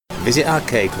Visit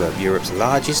Arcade Club, Europe's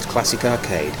largest classic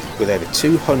arcade. With over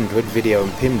 200 video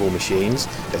and pinball machines,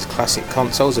 there's classic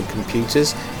consoles and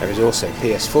computers. There is also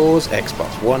PS4s,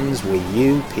 Xbox Ones, Wii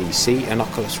U, PC and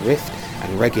Oculus Rift,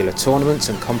 and regular tournaments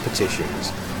and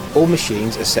competitions. All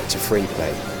machines are set to free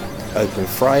play. Open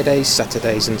Fridays,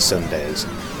 Saturdays and Sundays.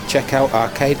 Check out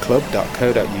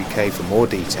arcadeclub.co.uk for more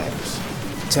details.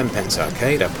 Tenpence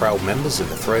Arcade are proud members of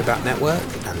the Throwback Network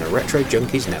and the Retro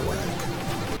Junkies Network.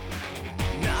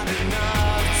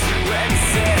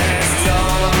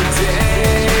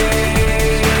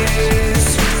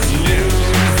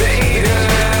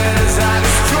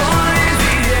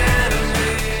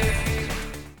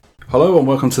 Hello and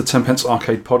welcome to the Tenpence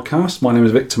Arcade Podcast. My name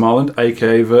is Victor Marland,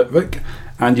 aka VertVic,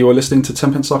 and you are listening to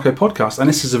Tenpence Arcade Podcast. And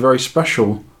this is a very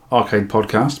special arcade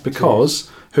podcast because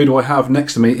who do I have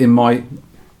next to me in my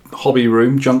hobby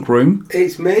room, junk room?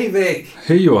 It's me, Vic.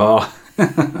 Here you are.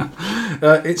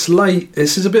 It's late.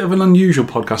 This is a bit of an unusual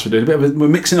podcast we're doing. We're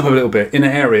mixing up a little bit in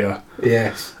an area.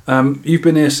 Yes. You've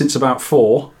been here since about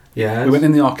 4. Yes. We went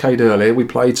in the arcade earlier. We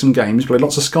played some games. Played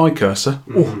lots of Sky Cursor.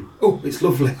 Oh, it's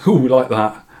lovely. Oh, we like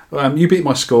that. You beat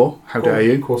my score. How dare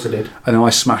you? Of course I did. And I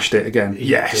smashed it again.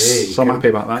 Yes. So I'm happy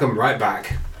about that. Come right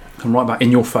back. Come right back in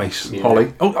your face, Yeah.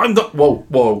 Holly. Oh, I'm the.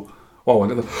 Whoa. I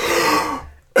got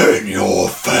the. In your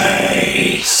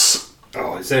face.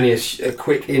 Oh, it's only a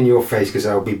quick in your face because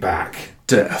I'll be back.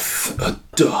 Death at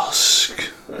dusk.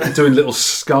 I'm doing little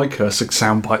Sky Cursor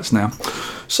sound bites now.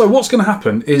 So what's going to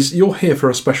happen is you're here for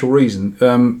a special reason.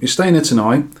 You're staying here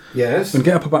tonight. Yes. We're going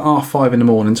to get up about 5:30 in the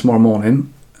morning tomorrow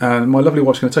morning. And my lovely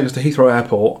wife's going to take us to Heathrow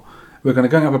Airport. We're going to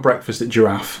go and have a breakfast at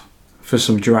Giraffe for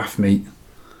some giraffe meat.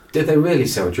 Did they really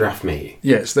sell giraffe meat?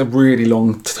 Yes, they're really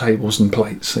long tables and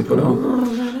plates they put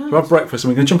on. We'll have breakfast and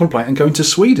we're going to jump on a plane and go into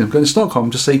Sweden. Go to Stockholm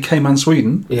to see K-Man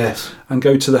Sweden. Yes. And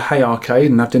go to the Hay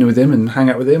Arcade and have dinner with him and hang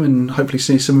out with him and hopefully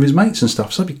see some of his mates and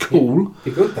stuff. So that'd be cool. Yeah,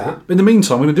 be good, that. But in the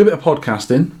meantime, we're going to do a bit of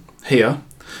podcasting here.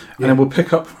 And then we'll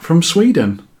pick up from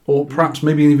Sweden. Or perhaps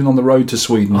maybe even on the road to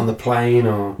Sweden. On the plane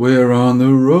or... We're on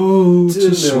the road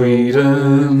to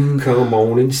Sweden. Come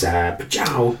on inside.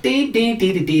 Pachow.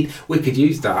 We could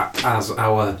use that as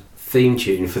our theme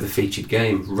tune for the featured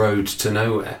game, Road to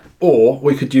Nowhere. Or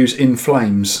we could use In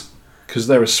Flames, because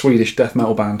they're a Swedish death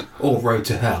metal band. Or Road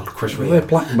to Hell, Chris Rea. They're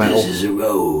black metal. This is a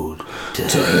road to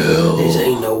hell. This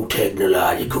ain't no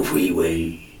technological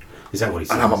freeway. Is that what he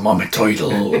says? And I'm a mummy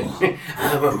turtle.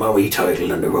 I'm a mummy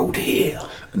turtle on the road to hell.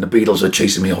 And the Beatles are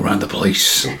chasing me all around the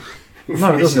place.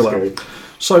 No, it doesn't go like that.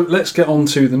 So let's get on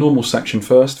to the normal section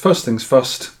first. First things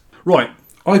first. Right,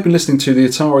 I've been listening to the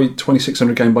Atari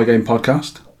 2600 Game by Game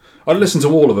podcast. I listen to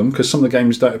all of them because some of the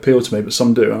games don't appeal to me, but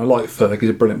some do. And I like Ferg, he's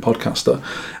a brilliant podcaster.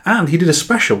 And he did a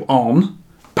special on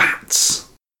bats.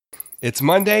 It's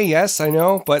Monday, yes, I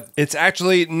know, but it's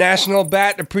actually National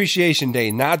Bat Appreciation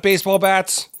Day. Not baseball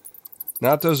bats,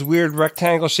 not those weird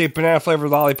rectangle-shaped banana-flavored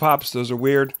lollipops. Those are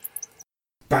weird.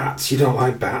 Bats. You don't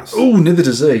like bats? Oh, neither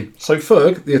does he. So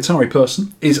Ferg, the Atari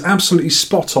person, is absolutely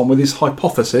spot on with his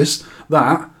hypothesis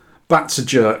that bats are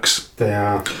jerks. They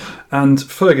are. And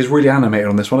Ferg is really animated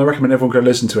on this one. I recommend everyone go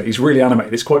listen to it. He's really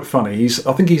animated. It's quite funny.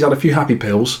 I think he's had a few happy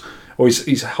pills, or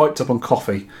he's hyped up on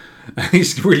coffee. And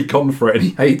he's really gone for it, and he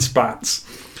hates bats.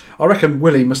 I reckon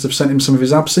Willie must have sent him some of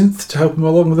his absinthe to help him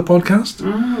along with the podcast.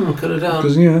 Could have done.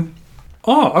 Because, yeah.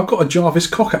 I've got a Jarvis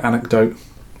Cocker anecdote.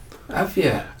 Have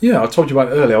you? Yeah, I told you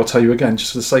about it earlier. I'll tell you again,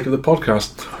 just for the sake of the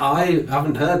podcast. I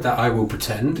haven't heard that, I will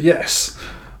pretend. Yes.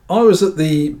 I was at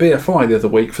the BFI the other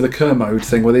week for the Kermode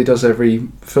thing where he does every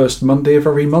first Monday of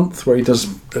every month, where he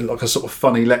does like a sort of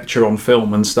funny lecture on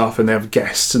film and stuff, and they have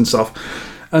guests and stuff.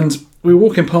 And we were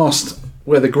walking past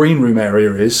where the green room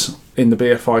area is in the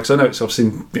BFI, because I know I've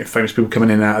seen famous people coming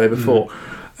in and out of there before.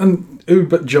 And who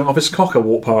but Jarvis Cocker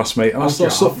walked past me, and I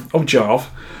sort of Jarv.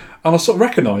 And I sort of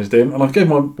recognised him, and I gave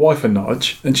my wife a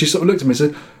nudge, and she sort of looked at me and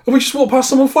said, "Have we just walked past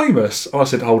someone famous?" And I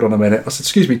said, "Hold on a minute." I said,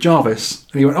 "Excuse me, Jarvis."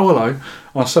 And he went, "Oh, hello." And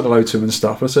I said hello to him and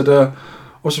stuff. And I said, I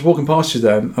was just walking past you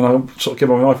then, and I sort of gave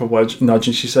my wife a nudge,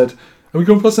 and she said, "Have we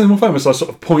gone past anyone famous?" So I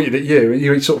sort of pointed at you, and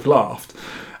he sort of laughed.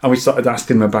 And we started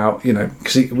asking him about,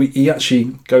 because he actually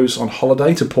goes on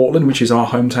holiday to Portland, which is our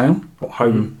hometown, or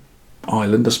home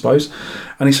island, I suppose.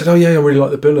 And he said, "Oh yeah, I really like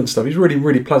the bill and stuff." He's really,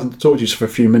 really pleasant to talk to you for a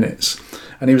few minutes.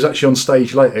 And he was actually on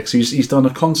stage later because he's done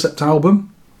a concept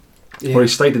album where he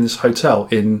stayed in this hotel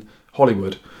in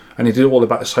Hollywood. And he did all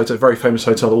about this hotel, very famous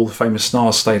hotel that all the famous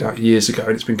stars stayed at years ago.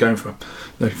 And it's been going for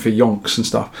yonks and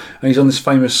stuff. And he's on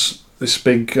this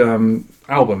big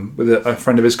album with a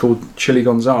friend of his called Chili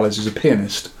Gonzalez, who's a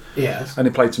pianist. Yes. And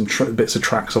he played some bits of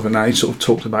tracks of it now. He sort of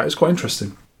talked about it. It's quite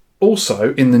interesting.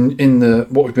 Also, in the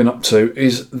what we've been up to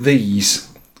is these.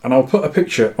 and I'll put a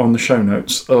picture on the show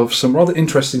notes of some rather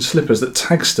interesting slippers that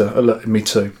Tagster alerted me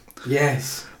to.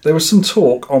 Yes. There was some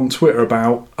talk on Twitter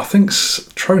about, I think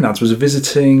Tronads was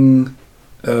visiting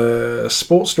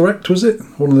Sports Direct, was it?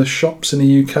 One of the shops in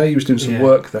the UK. He was doing some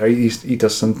work there. He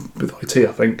does some with IT,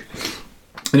 I think.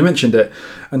 And he mentioned it.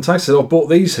 And Tag said, I bought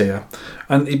these here.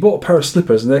 And he bought a pair of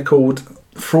slippers, and they're called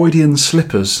Freudian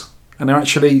slippers. And they're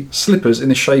actually slippers in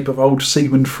the shape of old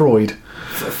Sigmund Freud.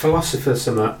 Philosopher,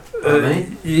 aren't they?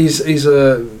 He's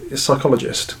a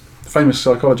psychologist, famous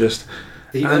psychologist.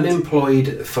 The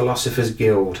Unemployed Philosophers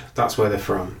Guild. That's where they're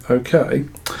from. Okay.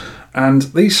 And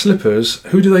these slippers,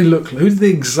 who do they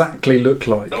exactly look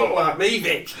like? They look like me,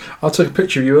 Vic. I took a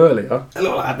picture of you earlier. They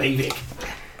look like me, Vic.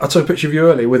 I took a picture of you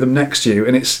earlier with them next to you,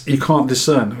 and you can't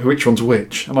discern which one's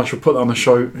which. And I shall put that on the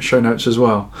show notes as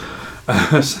well.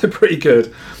 So pretty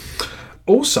good.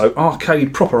 Also,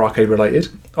 proper arcade related.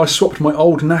 I swapped my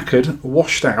old knackered,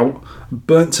 washed out,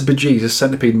 burnt to bejesus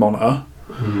Centipede monitor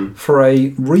for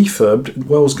a refurbed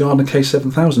Wells Gardner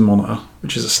K7000 monitor,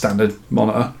 which is a standard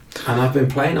monitor. And I've been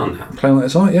playing on that. Playing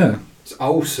like that, yeah. It's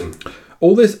awesome.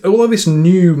 Although this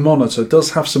new monitor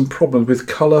does have some problems with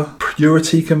colour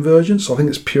purity convergence, I think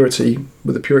it's purity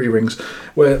with the purity rings,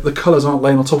 where the colours aren't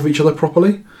laying on top of each other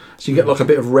properly. So you get like a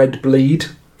bit of red bleed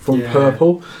from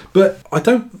purple. But I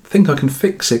don't think I can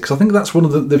fix it, because I think that's one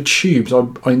of the tubes I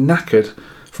knackered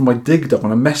from my dig dog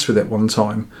when I messed with it one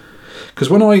time. Because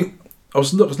when I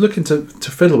was looking to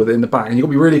fiddle with it in the back, and you've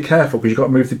got to be really careful because you've got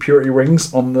to move the purity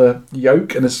rings on the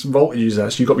yoke, and there's voltages there,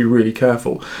 so you've got to be really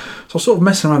careful. So I was sort of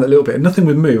messing around a little bit, and nothing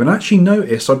would move. And I actually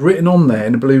noticed I'd written on there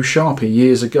in a blue Sharpie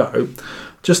years ago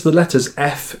just the letters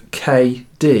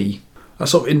FKD. That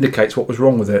sort of indicates what was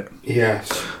wrong with it. Yes.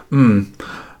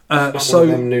 Not one of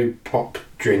them new pop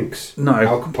drinks. No.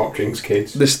 Alcohol pop drinks,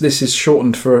 kids. This is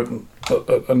shortened for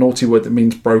a naughty word that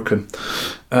means broken.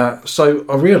 So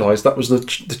I realised that was the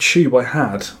tube I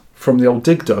had from the old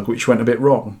Dig Dug, which went a bit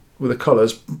wrong with the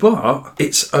colours. But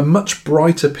it's a much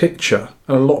brighter picture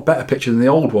and a lot better picture than the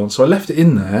old one. So I left it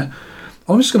in there.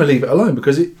 I'm just going to leave it alone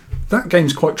because that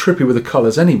game's quite trippy with the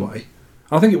colours anyway.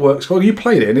 I think it works well. You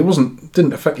played it and it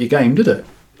didn't affect your game, did it?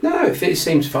 No, it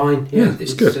seems fine. Yeah,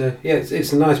 it's good.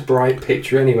 It's a nice bright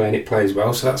picture anyway, and it plays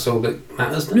well, so that's all that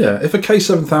matters. Doesn't it? Yeah, if a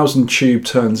K7000 tube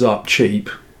turns up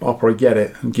cheap, I'll probably get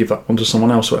it and give that one to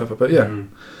someone else or whatever. But yeah.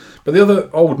 But the other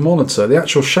old monitor, the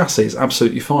actual chassis is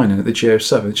absolutely fine in it, the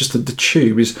G07. It's just that the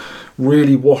tube is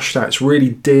really washed out. It's really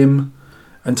dim.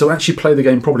 And to actually play the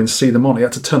game properly and see the monitor, you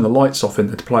had to turn the lights off in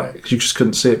there to play it because you just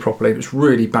couldn't see it properly. It was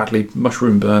really badly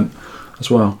mushroom burnt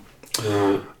as well.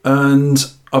 And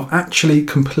I've actually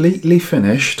completely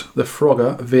finished the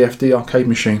Frogger VFD arcade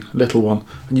machine, little one.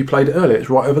 And you played it earlier. It's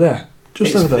right over there.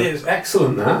 Just over there. It's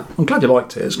excellent, that. I'm glad you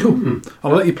liked it. It's cool.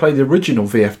 I'll let you play the original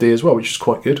VFD as well, which is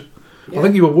quite good. Yeah. I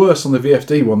think you were worse on the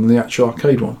VFD one than the actual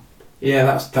arcade one.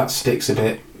 Yeah, that stick's a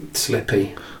bit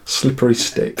slippy. Slippery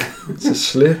stick. It's a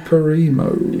slippery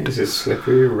mode. It's a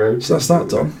slippery road. So that's that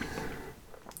done.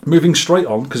 Moving straight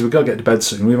on, because we've got to get to bed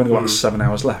soon. We've only got about 7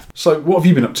 hours left. So what have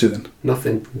you been up to then?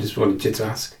 Nothing. Just wanted you to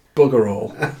ask. Bugger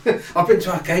all. I've been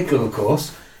to Arcade Club, of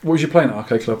course. What was you playing at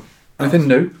Arcade Club? Anything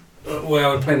new?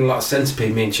 Well, we're playing a lot of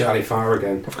Centipede, me and Charlie Farr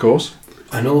again. Of course.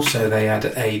 And also they had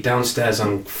a downstairs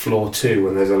on floor 2,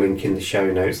 and there's a link in the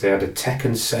show notes, they had a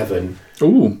Tekken 7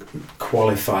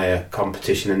 qualifier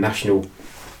competition, a national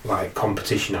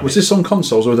competition on Was this on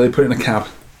consoles or did they put it in a cab?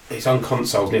 It's on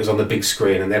consoles and it was on the big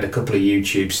screen, and they had a couple of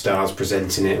YouTube stars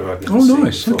presenting it.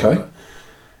 Nice, before, okay.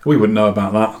 We wouldn't know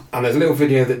about that. And there's a little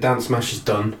video that Dan Smash has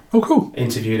done. Oh, cool.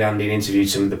 Interviewed Andy and interviewed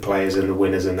some of the players and the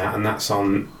winners and that's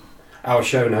on our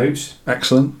show notes.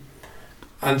 Excellent.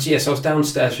 And yes, I was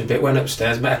downstairs for a bit, went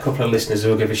upstairs, met a couple of listeners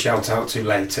who I'll give a shout out to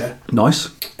later. Nice.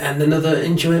 And another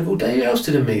enjoyable day. Who else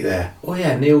did I meet there? Oh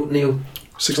yeah, Neil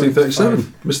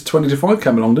 1637. Mr. 20 to 5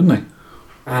 came along, didn't he?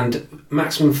 And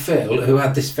Maximum Phil, who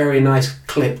had this very nice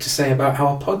clip to say about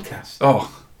our podcast.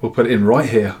 Oh, we'll put it in right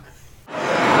here.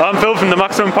 I'm Phil from the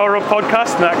Maximum Power Up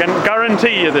podcast, and I can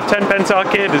guarantee you that 10 pence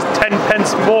arcade is 10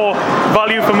 pence more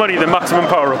value for money than Maximum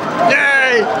Power Up.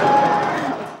 Yay!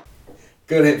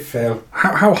 Good hit, Phil.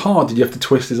 How hard did you have to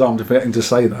twist his arm to get him to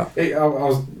say that? I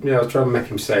was trying to make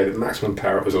him say that Maximum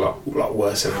Power Up was a lot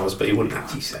worse than ours, but he wouldn't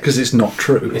actually say. Because it's not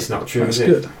true. It's not true. That's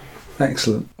good.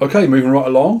 Excellent. Okay, moving right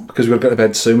along, because we've got to go to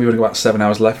bed soon. We've only got about 7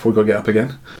 hours left before we've got to get up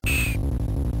again.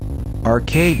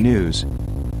 Arcade news.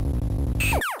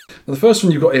 Now, the first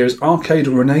one you've got here is Arcade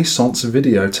Renaissance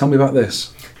Video. Tell me about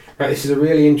this. Right, this is a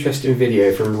really interesting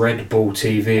video from Red Bull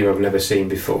TV I've never seen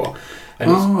before.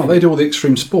 And they do all the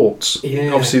extreme sports.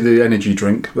 Yeah. Obviously the energy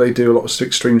drink. They do a lot of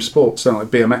extreme sports, don't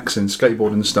they? Like BMX and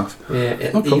skateboarding and stuff.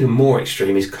 Yeah, Oh, cool. even more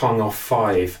extreme is Kong Off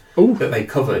 5 Ooh. that they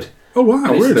covered. Oh wow,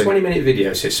 And it's really? a 20-minute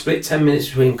video, so it's split 10 minutes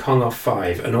between Kong Off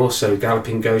 5 and also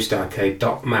Galloping Ghost Arcade.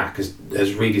 Doc Mack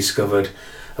has rediscovered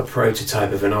a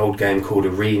prototype of an old game called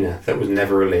Arena that was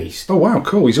never released. Oh wow,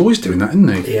 cool. He's always doing that,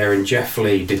 isn't he? Yeah, and Jeff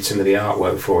Lee did some of the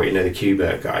artwork for it, the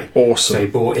Qbert guy. Awesome. So he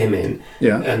brought him in,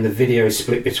 Yeah. and the video is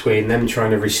split between them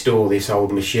trying to restore this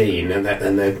old machine,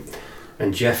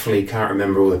 and Jeff Lee can't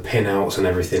remember all the pinouts and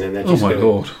everything, and they're Oh just my going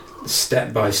lord.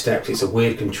 step by step. It's a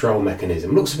weird control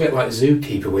mechanism. Looks a bit like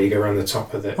Zookeeper, where you go around the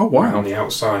top of the Oh, wow. on the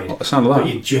outside, What the sound of but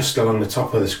that? you just along the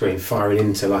top of the screen, firing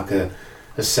into like a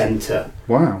centre.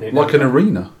 Wow. You Like know. an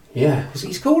arena. Yeah,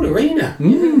 it's called Arena.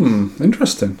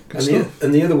 Interesting. Good stuff.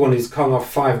 And the other one is Kong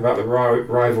Off 5 about the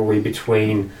rivalry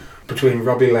between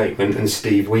Robbie Lakeman and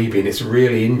Steve Wiebe, and it's a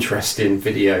really interesting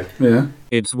video. Yeah.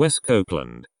 It's Wes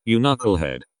Copeland, you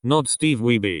knucklehead, not Steve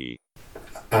Wiebe.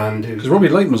 And Because Robbie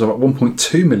Lakeman was about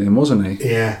 1.2 million, wasn't he?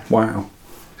 yeah, Wow.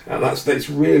 and that's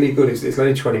really good. It's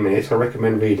only 20 minutes. I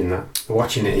recommend reading that,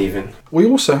 watching it even. We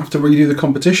also have to redo the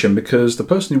competition because the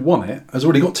person who won it has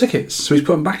already got tickets. So he's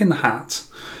put them back in the hat.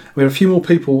 We had a few more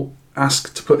people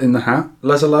ask to put in the hat.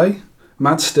 Leslie,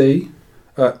 Mad Stee,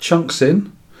 Chunks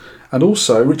in, and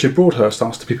also Richard Broadhurst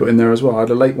asked to be put in there as well. I had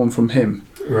a late one from him.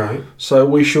 Right. So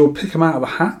we shall pick them out of the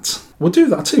hat. We'll do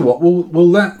that. I tell you what, we'll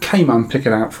let K-Man pick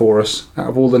it out for us out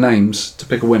of all the names to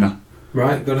pick a winner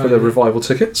Right, good for idea. the revival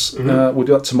tickets. We'll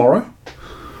do that tomorrow.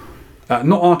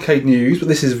 Not arcade news, but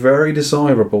this is very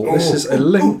desirable. This is a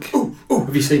link.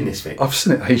 Have you seen this thing? I've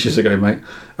seen it ages ago, mate.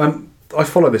 I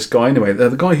follow this guy anyway. The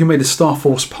guy who made a Star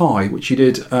Force Pi, which he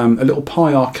did a little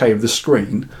Pi arcade with the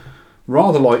screen,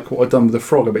 rather like what I'd done with the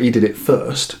Frogger, but he did it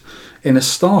first. In a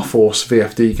Star Force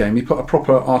VFD game, he put a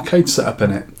proper arcade setup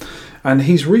in it. And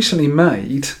he's recently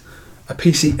made a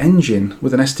PC Engine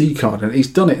with an SD card in it. He's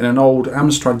done it in an old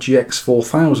Amstrad GX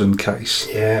 4000 case.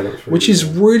 Yeah, it looks really Which is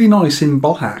good. really nice in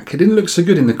black. It didn't look so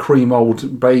good in the cream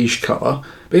old beige colour,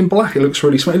 but in black it looks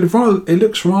really smart. It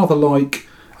looks rather like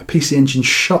a PC Engine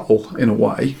shuttle in a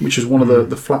way, which is one of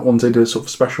the flat ones they did, a sort of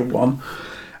special one.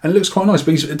 And it looks quite nice,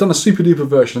 but he's done a super duper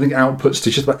version. I think it outputs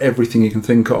to just about everything you can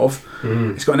think of.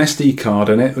 It's got an SD card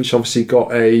in it, which obviously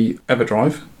got a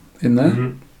EverDrive in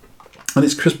there. And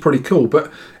it's just pretty cool,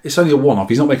 but it's only a one-off.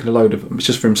 He's not making a load of them. It's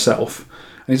just for himself.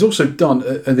 And he's also done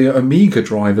the Amiga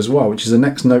drive as well, which is the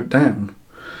next note down,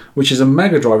 which is a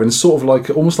Mega Drive and sort of like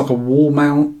almost like a wall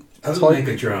mount type.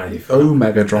 Omega Drive.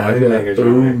 Omega Drive, Omega yeah.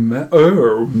 Drive.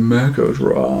 Mega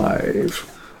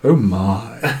Drive. Oh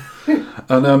my.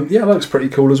 And yeah, that looks pretty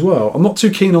cool as well. I'm not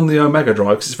too keen on the Omega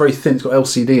Drive because it's very thin. It's got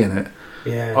LCD in it.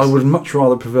 Yeah. I would much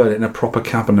rather prefer it in a proper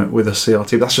cabinet with a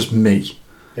CRT. That's just me.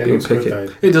 It Being looks good, picky. though.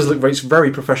 It does look very, it's very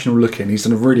professional looking. He's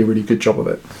done a really, really good job of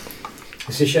it.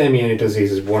 It's a shame he only does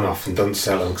these as one-off and doesn't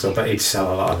sell them, because I bet he'd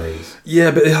sell a lot of these.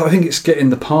 Yeah, but I think it's getting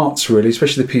the parts really,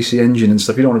 especially the PC Engine and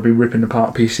stuff. You don't want to be ripping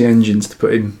apart PC Engines to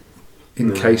put in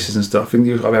cases and stuff. And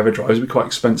you have EverDrive, it'd be quite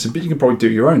expensive, but you can probably do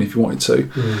your own if you wanted to.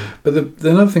 But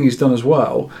the another thing he's done as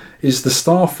well is the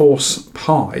Star Force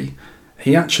Pi.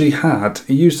 He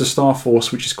used the Star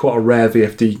Force, which is quite a rare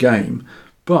VFD game,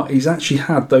 but he's actually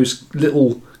had those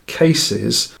little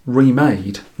cases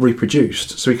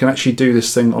reproduced, so he can actually do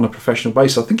this thing on a professional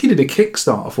basis. I think he did a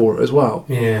Kickstarter for it as well.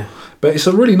 Yeah. But it's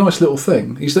a really nice little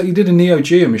thing. He did a Neo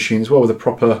Geo machine as well with a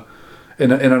proper,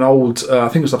 in an old, I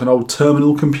think it was like an old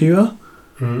terminal computer.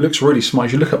 It looks really smart. You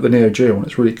should look up the Neo Geo one,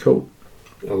 it's really cool.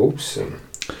 Awesome.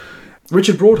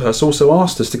 Richard Broadhurst also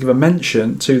asked us to give a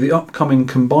mention to the upcoming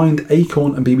combined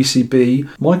Acorn and BBCB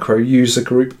micro user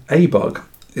group ABUG.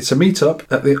 It's a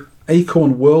meetup at the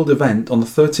Acorn World event on the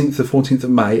 13th to 14th of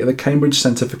May at the Cambridge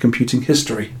Centre for Computing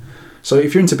History. So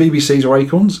if you're into BBCs or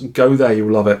Acorns, go there,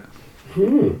 you'll love it.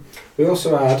 We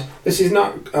also had, this is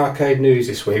not arcade news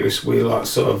this week, we like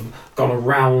sort of gone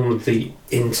around the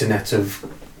internet of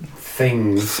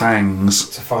things Thanks.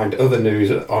 to find other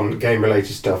news on game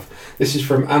related stuff. This is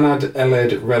from Anad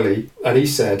Eled Reli, and he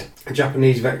said a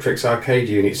Japanese Vectrex arcade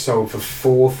unit sold for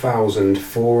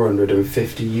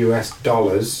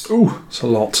 $4,450 Ooh, that's a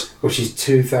lot. which is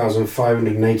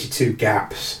 2,582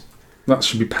 gaps. That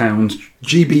should be pounds.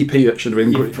 GBP, that should have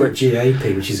been You've got GAP,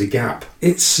 which is a gap.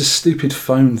 It's a stupid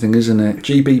phone thing, isn't it?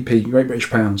 GBP, Great British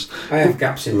Pounds. I have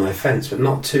gaps in my fence, but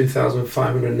not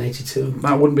 2,582.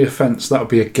 That wouldn't be a fence, that would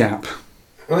be a gap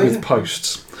Oh, with yeah.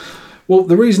 posts. Well,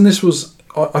 the reason this was,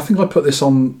 I think I put this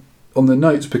on the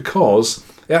notes because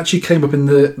it actually came up in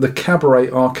the Cabaret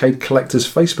Arcade Collectors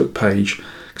Facebook page.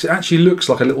 because it actually looks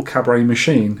like a little cabaret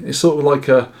machine. It's sort of like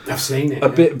I've seen it. A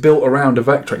bit built around a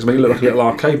Vectrex, make it look like a little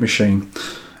arcade machine.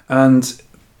 And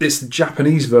it's the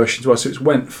Japanese version as well, so it's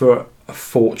went for a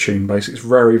fortune, basically. It's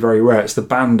very, very rare. It's the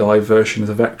Bandai version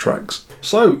of the Vectrex.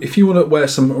 So, if you want to wear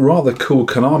some rather cool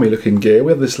Konami-looking gear,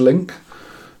 we have this link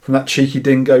from that cheeky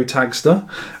dingo tagster.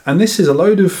 And this is a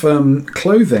load of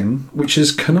clothing which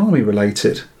is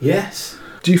Konami-related. Yes.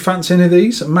 Do you fancy any of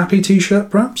these? A Mappy t-shirt,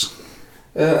 perhaps?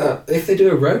 If they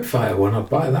do a Road Fighter one, I'd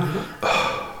buy that.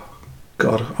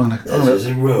 God, This is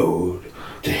a road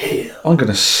to hell. I'm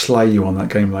going to slay you on that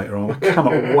game later on. I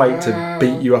cannot wait to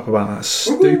beat you up about that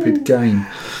stupid game.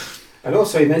 And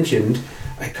also he mentioned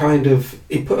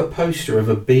he put a poster of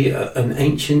an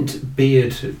ancient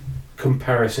beard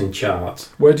comparison chart.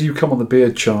 Where do you come on the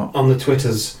beard chart? On the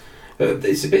Twitters.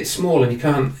 It's a bit small and you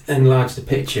can't enlarge the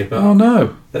picture, but oh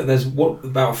no! There's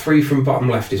about 3 from bottom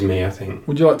left is me, I think.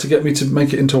 Would you like to get me to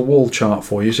make it into a wall chart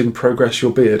for you so you can progress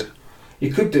your beard?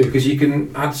 You could do, because you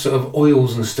can add sort of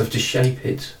oils and stuff to shape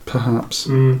it. Perhaps.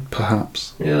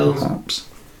 Perhaps. Yes. Perhaps.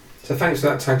 So thanks for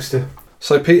that, Tagster.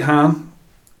 So Pete Han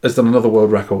has done another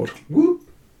world record. Whoop.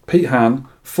 Pete Han,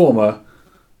 former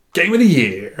Game of the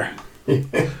Year.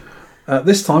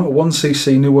 This time, a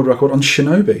 1cc new world record on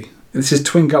Shinobi. This is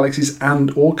Twin Galaxies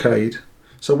and Arcade.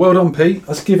 So well done, Pete.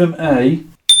 Let's give him a...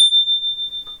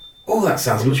 Oh, that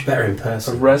sounds much better in a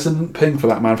person. resonant ping for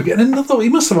that man for getting another... He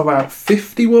must have about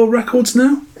 50 world records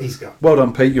now. He's got... Well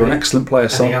done, Pete. You're an excellent player,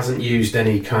 And son. he hasn't used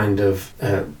any kind of...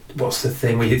 what's the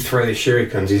thing where you throw the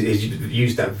shurikens? He's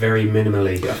used that very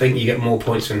minimally. I think you get more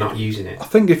points for not using it. I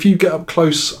think if you get up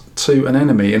close to an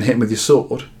enemy and hit him with your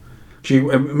sword,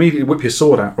 you immediately whip your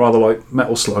sword out, rather like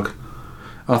Metal Slug.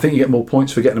 I think you get more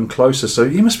points for getting them closer, so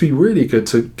you must be really good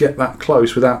to get that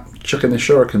close without chucking the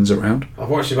shurikens around. I've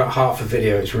watched about half a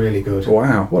video, it's really good.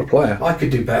 Wow, what a player. I could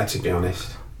do better, to be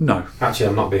honest. No. Actually,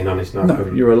 I'm not being honest. No,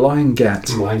 No, you're a lying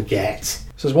get. I'm lying get.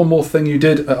 So there's one more thing you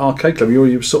did at Arcade Club,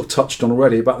 you sort of touched on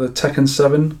already, about the Tekken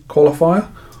 7 qualifier.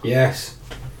 Yes.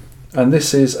 And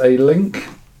this is a link.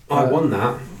 I won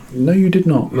that. No, you did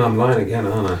not. No, I'm lying again,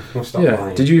 aren't I? I'll stop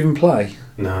lying. Did you even play?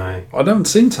 No. I haven't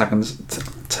seen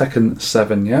Tekken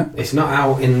 7 yet. It's not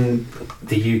out in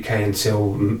the UK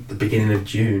until the beginning of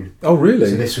June. Oh, really?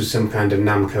 So this was some kind of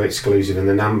Namco exclusive,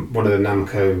 and one of the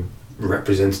Namco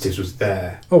representatives was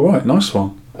there. Oh, right, nice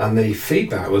one. And the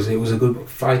feedback was it was a good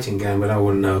fighting game, but I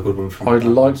wouldn't know a good one from I'd that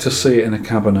like one, to see it in a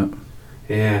cabinet.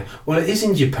 Yeah. Well, it is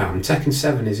in Japan. Tekken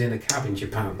 7 is in a cab in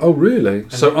Japan. Oh, really?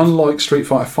 So unlike Street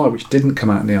Fighter 5, which didn't come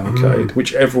out in the arcade,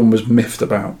 which everyone was miffed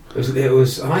about. It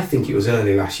was. I think it was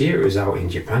early last year. It was out in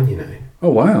Japan, you know. Oh,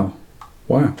 wow.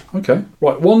 Wow, okay.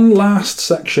 Right, one last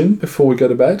section before we go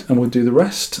to bed, and we'll do the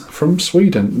rest from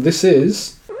Sweden. This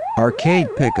is...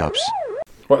 Arcade pickups.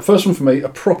 Right, first one for me, a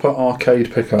proper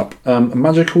arcade pickup. A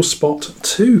Magical Spot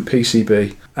 2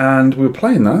 PCB. And we were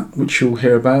playing that, which you'll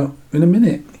hear about in a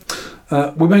minute.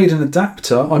 We made an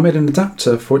adapter. I made an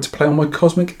adapter for it to play on my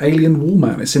Cosmic Alien wall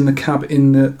mount. It's in the cab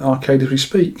in the arcade as we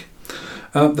speak.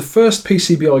 The first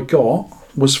PCB I got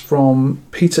was from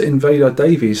Peter Invader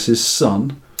Davies'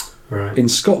 son in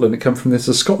Scotland. It came from this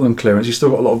Scotland clearance. He's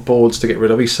still got a lot of boards to get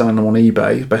rid of. He's selling them on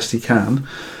eBay best he can.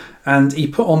 And he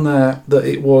put on there that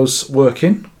it was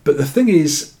working. But the thing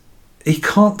is, he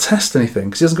can't test anything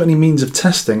because he hasn't got any means of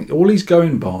testing. All he's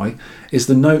going by is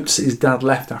the notes his dad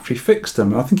left after he fixed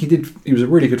them. And I think he was a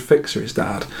really good fixer, his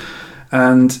dad.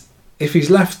 And if he's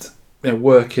left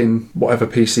working whatever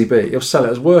PCB, he'll sell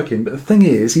it as working. But the thing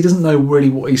is, he doesn't know really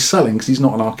what he's selling because he's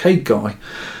not an arcade guy.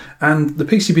 And the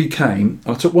PCB came,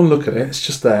 and I took one look at it. It's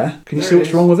just there. Can you see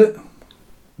what's wrong with it?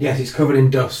 Yes, it's covered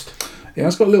in dust. Yeah,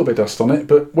 it's got a little bit of dust on it,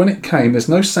 but when it came, there's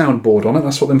no soundboard on it.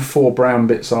 That's what them 4 brown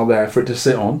bits are there for it to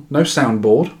sit on. No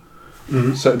soundboard,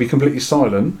 so it'd be completely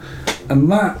silent.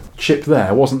 And that chip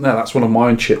there wasn't there. That's one of my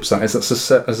own chips, that is. That's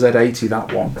a Z80,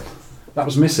 that one. That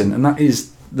was missing, and that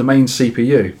is the main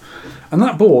CPU. And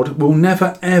that board will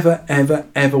never, ever, ever,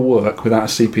 ever work without a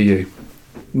CPU.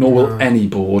 Nor will any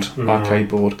board, arcade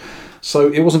board. So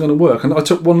it wasn't going to work. And I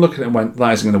took one look at it and went,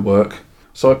 that isn't going to work.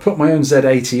 So I put my own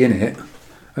Z80 in it,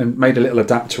 and made a little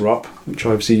adapter up, which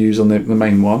I obviously use on the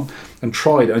main one, and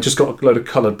tried it. I just got a load of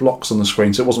coloured blocks on the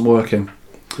screen, so it wasn't working.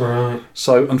 Right.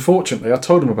 So unfortunately, I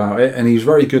told him about it, and he was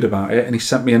very good about it, and he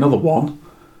sent me another one,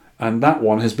 and that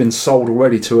one has been sold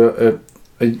already to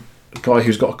a guy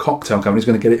who's got a cocktail company. He's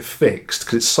going to get it fixed,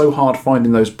 because it's so hard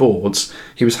finding those boards.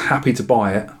 He was happy to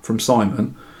buy it from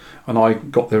Simon, and I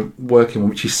got the working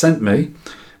one, which he sent me,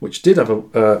 which did have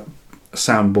a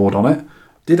soundboard on it,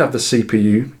 did have the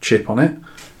CPU chip on it,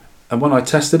 and when I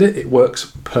tested it, it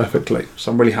works perfectly.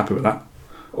 So I'm really happy with that.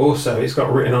 Also, it's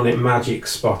got written on it magic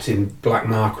spot in black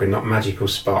marker and not magical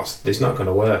spots. It's not going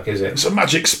to work, is it? It's a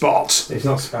magic spot. It's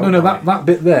not spelled No, right. that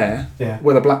bit there, Yeah.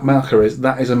 where the black marker is,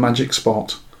 that is a magic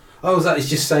spot. Oh, that is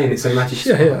just saying it's a magic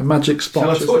spot. Yeah, a magic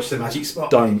spot. Shall I touch the magic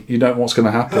spot? Don't. You don't know what's going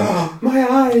to happen. Oh, my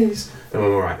eyes! No,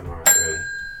 I'm alright, really.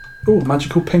 Oh,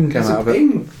 magical ping came out of it.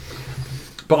 Ping.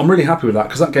 But I'm really happy with that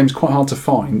because that game's quite hard to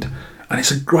find, and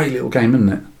it's a great little game, isn't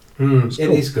it? It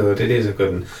is good. It is a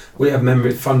good one. We have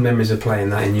fun memories of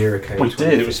playing that in Eurocade. We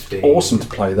did. It was awesome to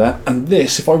play that. And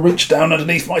this, if I reach down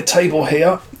underneath my table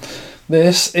here,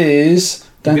 this is.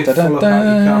 A bit full of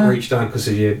that. You can't reach down because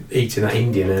of you eating that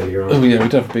Indian earlier on. Oh yeah, we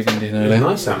did have a big Indian It earlier.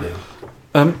 was nice, that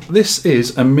meal. This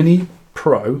is a Mini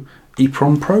Pro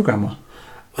EEPROM programmer.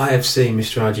 I have seen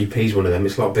Mr. RGP's one of them.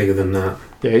 It's a lot bigger than that.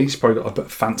 Yeah, he's probably got a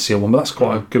bit fancier one, but that's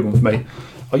quite a good one for me.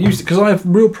 I used it because I have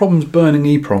real problems burning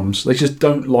EEPROMs. They just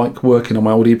don't like working on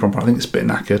my old EEPROM. I think it's a bit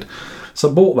knackered. So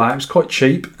I bought that. It was quite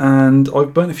cheap, and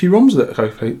I've burnt a few ROMs with it.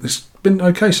 Okay, it's been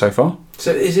okay so far.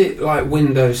 So is it like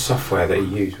Windows software that you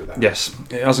use with that? Yes,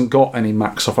 it hasn't got any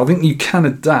Mac software. I think you can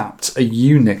adapt a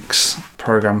Unix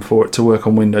program for it to work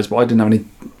on Windows, but I didn't have any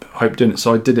hope doing it,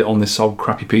 so I did it on this old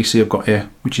crappy PC I've got here,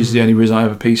 which is the only reason I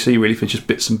have a PC, really, for just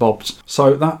bits and bobs.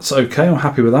 So that's okay. I'm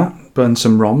happy with that. Burn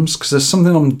some ROMs, because there's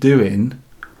something I'm doing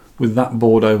with that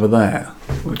board over there,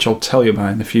 which I'll tell you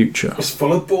about in the future. It's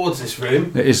full of boards, this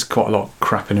room. It is quite a lot of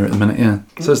crap in here at the minute, yeah.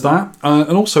 So there's that.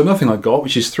 And also another thing I got,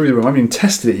 which is through the room, I haven't even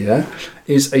tested it yet,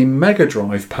 is a Mega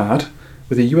Drive pad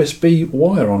with a USB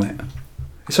wire on it.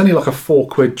 It's only like a £4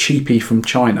 cheapie from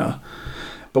China.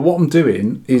 But what I'm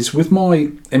doing is, with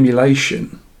my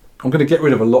emulation, I'm going to get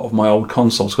rid of a lot of my old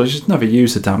consoles because I just never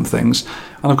use the damn things.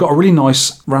 And I've got a really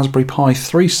nice Raspberry Pi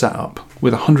 3 setup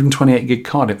with a 128 gig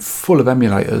card in it, full of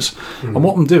emulators. And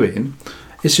what I'm doing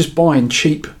is just buying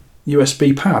cheap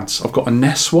USB pads. I've got a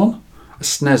NES one, a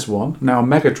SNES one, now a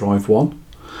Mega Drive one.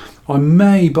 I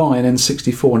may buy an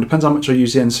N64, and it depends how much I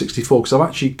use the N64, because I've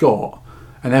actually got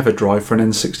an EverDrive for an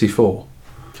N64.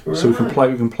 Right. So we can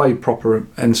play proper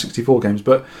N64 games.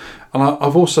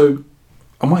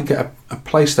 I might get a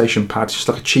PlayStation pad, just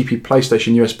like a cheapy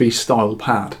PlayStation USB style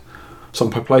pad, so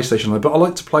I can play PlayStation on it. But I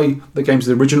like to play the games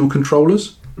with the original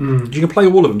controllers. You can play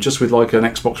all of them just with like an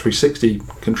Xbox 360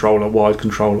 controller, wired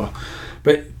controller,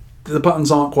 but the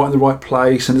buttons aren't quite in the right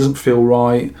place and it doesn't feel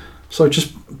right. So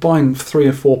just buying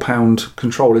 £3 or £4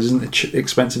 controllers isn't an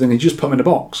expensive thing. You just put them in a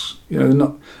box. I'm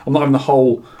not having the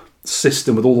whole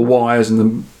system with all the wires and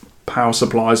the power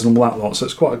supplies and all that lot. So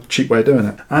it's quite a cheap way of doing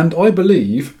it. And I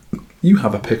believe you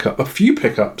have a few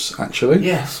pickups actually.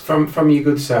 Yes, from your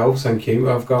good selves, thank you.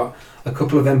 I've got a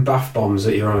couple of them bath bombs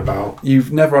that you're on about.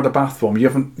 You've never had a bath bomb. You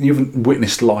haven't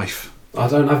witnessed life. I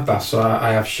don't have baths, so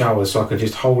I have showers, so I can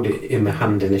just hold it in my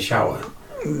hand in the shower.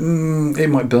 It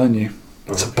might burn you.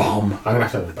 It's a bomb. I'm going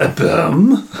to have a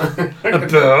bomb. A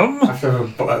bomb. I have to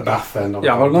have a bath then.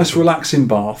 Yeah, have a nice relaxing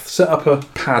bath. Set up a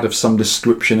pad of some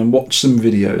description and watch some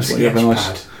videos.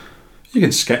 Pad. You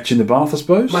can sketch in the bath, I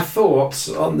suppose. My thoughts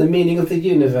on the meaning of the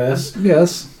universe.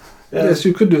 Yes,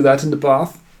 you could do that in the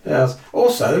bath. Yes.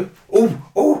 Also,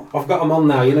 I've got them on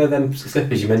now. You know them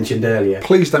slippers you mentioned earlier.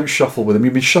 Please don't shuffle with them.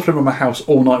 You've been shuffling around my house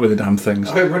all night with the damn things.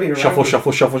 I'm running around.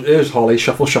 Shuffle. Here's Holly.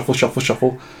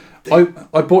 Shuffle.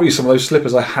 I bought you some of those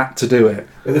slippers. I had to do it.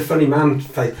 With a funny man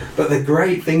face. But the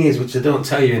great thing is, which I don't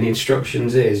tell you in the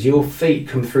instructions, is your feet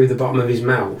come through the bottom of his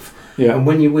mouth. Yeah. And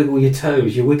when you wiggle your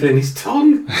toes, you're wiggling his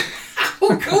tongue.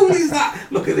 How cool is that?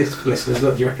 Look at this, listeners.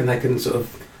 Look, do you reckon they can sort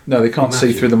of... No, they can't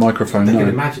see through the microphone. They no. can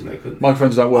imagine they couldn't.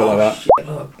 Microphones don't work like that. Shit,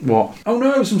 look. What? Oh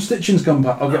no, some stitching's gone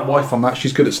back. I'll get wife on that.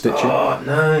 She's good at stitching. Oh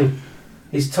no.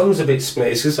 His tongue's a bit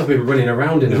split. It's because I've been running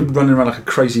around in them. Running around like a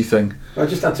crazy thing. I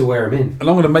just had to wear them in. And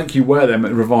I'm going to make you wear them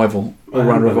at Revival.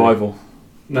 All-round Revival.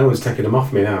 No one's taking them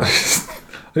off me now.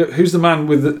 Who's the man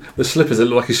with the slippers that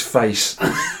look like his face?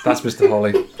 That's Mr.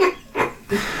 Holly.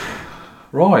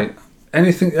 Right.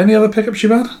 Any other pickups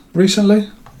you've had recently?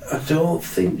 I don't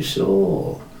think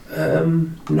so.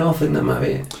 No, I think that might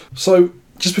be it. So,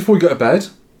 just before we go to bed,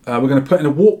 we're going to put in a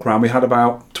walk round. We had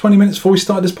about 20 minutes before we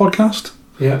started this podcast.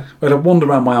 Yeah. We had a wander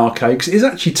around my arcade because it is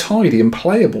actually tidy and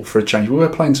playable for a change. We were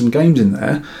playing some games in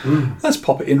there. Let's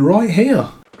pop it in right here.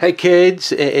 Hey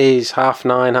kids, it is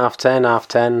 9:30,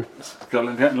 10:10.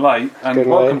 Getting late, and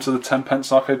welcome to the 10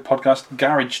 Pence Arcade Podcast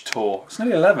Garage Tour. It's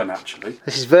nearly 11 actually.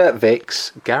 This is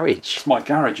Vertvic's garage. It's my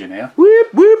garage in here.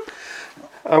 Whoop whoop.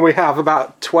 And we have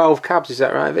about 12 cabs, is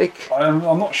that right, Vic? I'm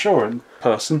not sure in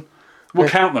person. We'll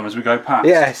count them as we go past.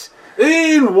 Yes.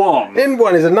 In one. In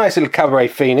one is a nice little Cabaret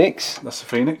Phoenix. That's a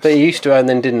Phoenix. They used to own,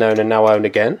 then didn't own, and now own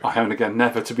again. I own again,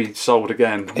 never to be sold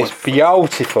again. It's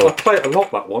beautiful. I play it a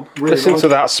lot, that one. Really Listen like to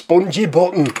that spongy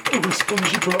button.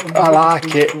 spongy button. I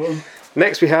like it.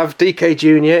 Next we have DK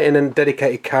Jr. in a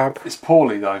dedicated cab. It's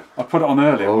poorly though. I put it on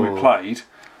earlier when we played,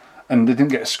 and they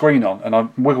didn't get a screen on, and I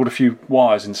wiggled a few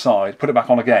wires inside, put it back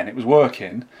on again. It was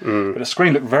working, but the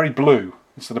screen looked very blue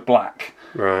instead of black.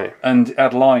 Right. And it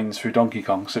had lines through Donkey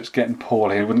Kong, so it's getting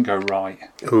poorly. It wouldn't go right.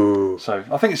 Ooh. So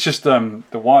I think it's just the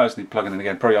wires need plugging in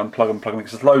again. Probably unplug and plug in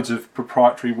because there's loads of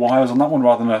proprietary wires on that one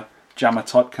rather than a jammer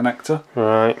type connector.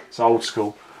 Right. It's old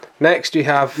school. Next you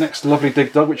have lovely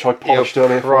Dig Dug, which I polished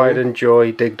earlier. Pride and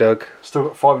Joy Dig Dug. Still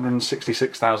got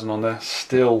 566,000 on there.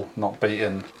 Still not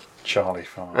beaten Charlie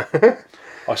Farr.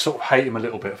 I sort of hate him a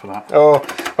little bit for that. Oh,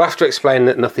 we'll have to explain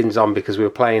that nothing's on because we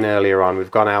were playing earlier on. We've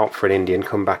gone out for an Indian,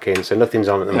 come back in, so nothing's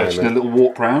on at the moment. Just a little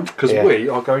walk round because we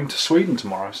are going to Sweden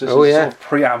tomorrow. So this is sort of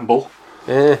preamble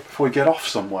before we get off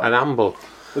somewhere. An amble.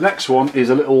 The next one is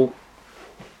a little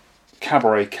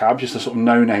Cabaret cab, just a sort of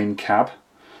no-name cab.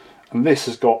 And this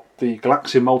has got the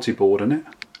Galaxia multi-board in it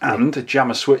and a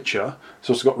jammer switcher. It's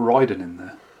also got Raiden in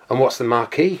there. And what's the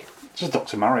marquee? It's just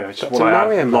Dr. Mario. It's just Dr. what I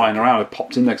Mario had lying around. I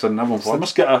popped in there because I didn't have one before. I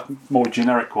must get a more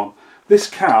generic one. This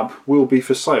cab will be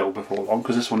for sale before long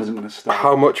because this one isn't going to stay.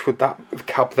 How much would that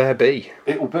cab there be?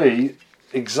 It will be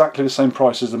exactly the same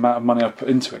price as the amount of money I put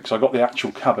into it because I got the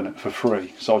actual cabinet for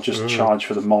free. So I'll just charge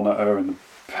for the monitor and the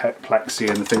plexi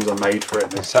and the things I made for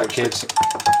it. Is that kids?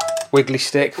 Wiggly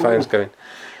stick, phone's going.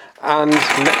 And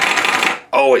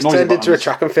it's Noisy turned into a buttons.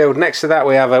 track and field. Next to that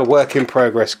we have a work in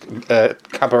progress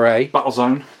Cabaret.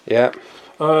 Battlezone. Yeah.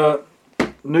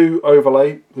 New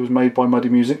overlay that was made by Muddy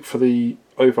Music for the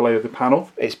overlay of the panel.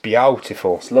 It's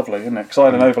beautiful. It's lovely, isn't it? Because I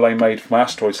had an overlay made for my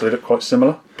Asteroid, so they look quite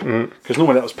similar. Because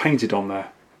normally that was painted on there.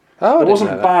 Oh, it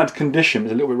wasn't bad condition, it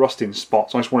was a little bit rusty in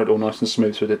spots. I just wanted it all nice and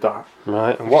smooth, so I did that.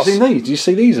 Right. And Have you seen these? Did you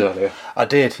see these earlier? I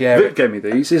did, yeah. Vic gave me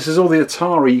these. This is all the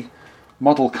Atari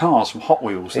model cars from Hot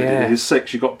Wheels. They did his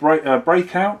 6. You've got Breakout,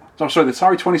 the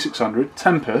Atari 2600,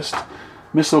 Tempest,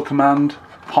 Missile Command,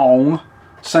 Pong,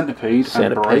 Centipede,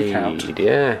 and Breakout.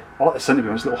 Yeah. I like the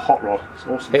Centipede, it's a little hot rod. It's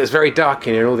awesome. It was very dark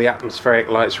in here, and all the atmospheric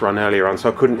lights were on earlier on, so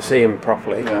I couldn't see him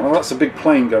properly. Yeah, well, that's a big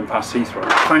plane going past Heathrow.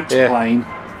 Thanks, plane.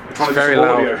 We're trying to very get some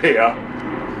loud audio here.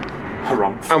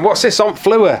 Harumph. And what's this on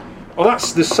Fleur? Oh,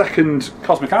 that's the second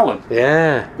Cosmic Allen.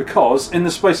 Yeah. Because in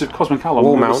the space of Cosmic Allen,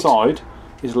 Wall on the other mount. side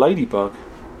is Ladybug.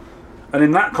 And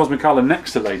in that Cosmic Allen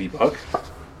next to Ladybug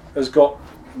has got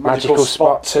Magical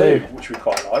Spot 2, which we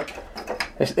quite like.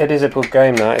 It is a good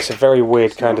game, that. It's a very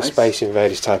weird kind of nice. Space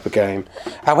Invaders type of game.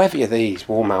 How heavy are these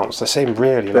wall mounts? They seem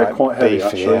really They're like quite heavy,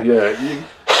 beefy, actually.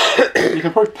 Yeah. You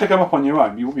can probably pick them up on your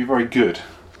own. You won't be very good.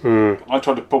 I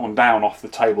tried to put one down off the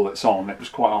table it's on. It was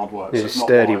quite hard work. It's so a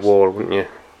sturdy nice. wall, wouldn't you?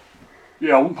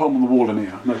 Yeah, I wouldn't put them on the wall in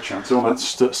here. No chance. They're on that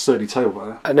sturdy table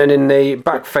there. And then in the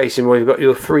back facing wall, you've got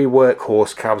your 3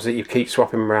 workhorse cabs that you keep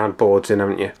swapping around boards in,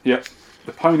 haven't you? Yep.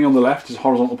 The pony on the left is a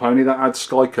horizontal pony. That had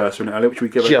Sky Cursor in it earlier, which we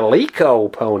give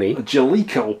Jaleco pony. a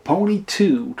Jaleco Pony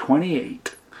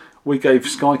 228. We gave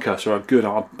Sky Cursor a good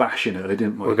hard bash in early,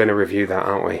 didn't we? We're going to review that,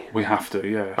 aren't we? We have to,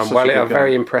 yeah. I'm Such a good I'm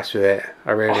very game. impressed with it.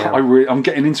 I really am. I'm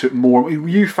getting into it more.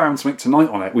 You found something tonight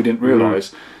on it we didn't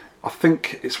realise. I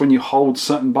think it's when you hold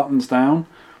certain buttons down,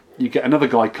 you get another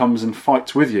guy comes and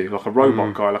fights with you, like a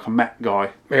robot guy, like a mech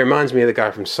guy. It reminds me of the guy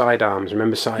from Sidearms.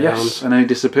 Remember Sidearms? Yes, and then he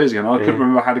disappears again. I couldn't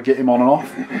remember how to get him on and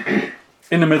off.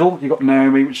 In the middle, you've got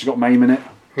Naomi, which has got Mame in it.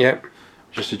 Yep.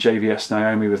 Just a JVS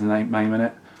Naomi with Mame in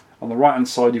it. On the right hand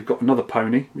side, you've got another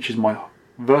pony, which is my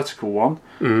vertical one,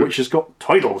 which has got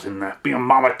titles in there. Be a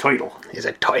mama title. There's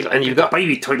a title, and You've got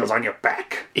baby titles on your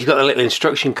back. you've got the little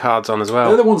instruction cards on as well.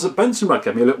 They're the ones that Benson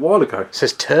gave me a little while ago. It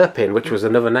says Turpin, which was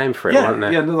another name for it, wasn't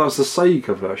there? Yeah, no, that's the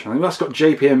Sega version. I think that's got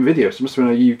JPM video, so it must have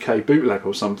been a UK bootleg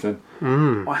or something.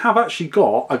 I have actually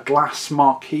got a glass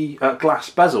marquee, glass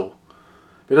bezel.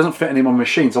 It doesn't fit any of my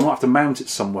machines. I might have to mount it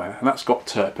somewhere, and that's got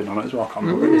Turpin on it as well. I can't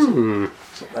remember what it is.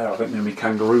 It's up there. I think maybe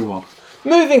kangaroo one.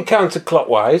 Moving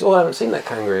counterclockwise. Oh, I haven't seen that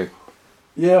kangaroo.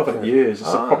 Yeah, I've had it years. It's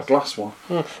a proper glass one.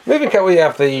 Moving counterclockwise, we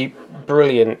have the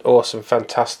brilliant, awesome,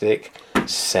 fantastic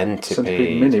Centipede.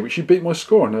 Centipede Mini, which you beat my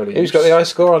score on earlier. Who's got the high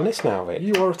score on this now, Vic?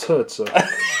 You are a turd, sir.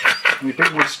 You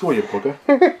beat my score, you bugger.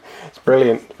 It's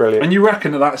brilliant, brilliant. And you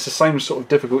reckon that that's the same sort of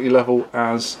difficulty level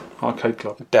as Arcade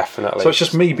Club? Definitely. So it's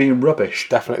just me being rubbish.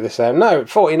 Definitely the same. No,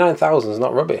 49,000 is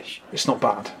not rubbish. It's not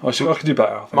bad. I could do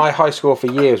better, I think. My high score for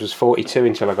years was 42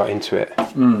 until I got into it.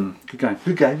 Good game.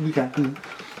 Good game. Good game.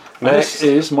 This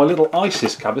is my little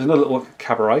ISIS cab. There's another little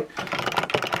Cabaret.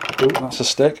 Oh, that's a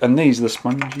stick. And these are the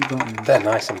spongy buttons. They're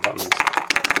nice and buttons.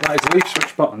 That is leaf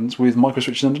switch buttons with micro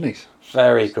switches underneath.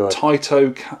 Very good.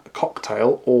 Taito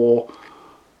cocktail or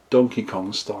Donkey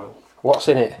Kong style. What's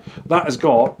in it? That has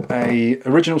got a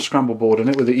original scramble board in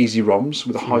it with the easy ROMs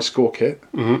with a high score kit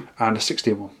and a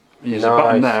 16 one. There's a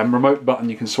button there, and remote button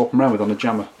you can swap them around with on a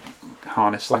jammer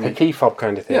harness. Like a key fob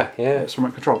kind of thing. Yeah, it's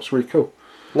remote control. It's really cool.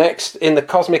 Next, in the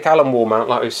Cosmic Allen wall mount,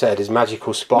 like we've said, is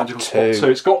Magical Spot 2. So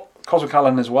it's got Cosmic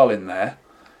Allen as well in there.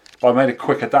 But I made a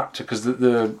quick adapter because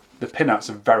the pinouts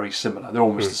are very similar. They're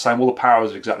almost the same. All the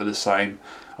powers are exactly the same.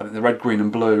 I think the red, green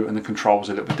and blue and the controls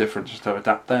are a little bit different just to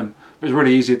adapt them. But it's a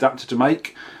really easy adapter to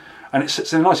make. And it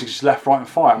sits in nice, it's just left, right and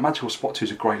fire. Magical Spot 2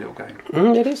 is a great little game.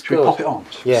 It is Should good. we pop it on?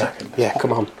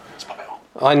 Come on. Let's pop it on.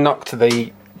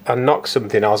 I knocked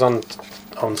something. I was on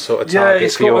sort of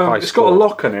target for your high it's score. got a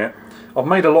lock on it. I've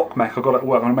made a lock mech. I've got it at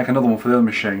work. I'm going to make another one for the other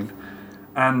machine.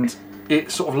 And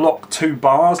it sort of locked 2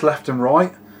 bars left and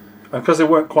right. And because they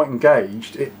weren't quite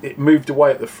engaged, it moved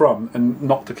away at the front and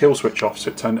knocked the kill switch off,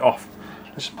 so it turned it off.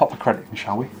 Let's just pop a credit in,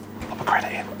 shall we? Pop a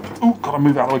credit in. Oh, got to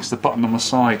move out of the way because the button on the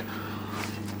side.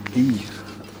 The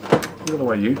other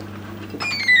way, you.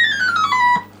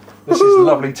 This is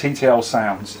lovely TTL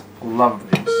sounds. I love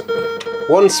these.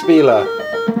 One Spieler.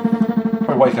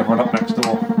 Probably wake everyone up next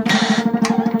door.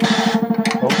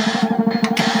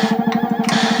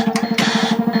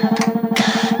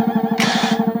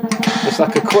 It's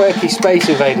like a quirky Space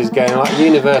Invaders game. Like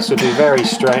Universal do very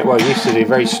strange. Well, used to do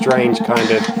very strange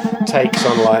kind of takes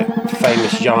on like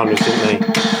famous genres, didn't they?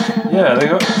 Yeah, they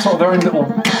got sort of their own little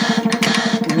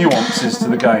nuances to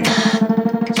the game.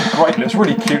 It's a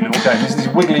really cute little game. There's these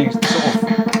wiggly sort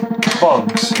of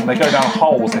bugs, and they go down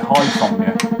holes. They hide from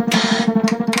you.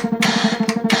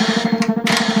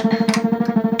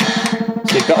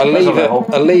 So you've got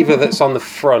a lever that's on the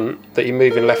front that you're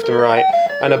moving left and right,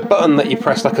 and a button that you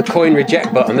press like a coin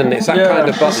reject button, and it's that kind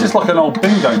of button. This is like an old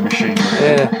bingo machine. Really.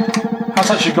 Yeah. It's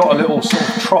actually got a little sort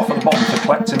of trough at the bottom for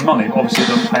collecting money, but obviously it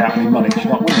doesn't pay out any money because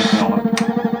you're not winning anything on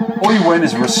it. All you win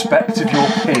is respect of your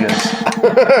peers.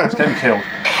 It's getting killed.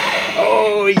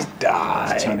 Oh, he's died.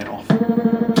 Let's turn it off.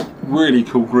 Really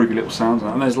cool, groovy little sounds.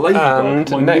 And there's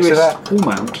Ladybug, my next to newest that, wall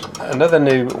mount. Another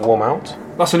new wall mount.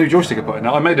 That's a new joystick I put in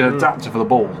now. I made an adapter for the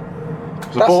ball.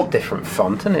 That's a different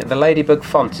font, isn't it? The Ladybug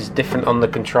font is different on the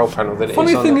control panel than it is on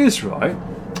Funny thing is, right,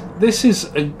 this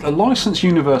is a licensed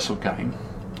Universal game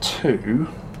to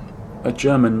a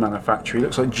German manufacturer. It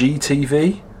looks like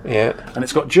GTV. Yeah. And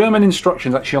it's got German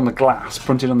instructions actually on the glass,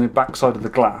 printed on the back side of the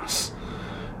glass.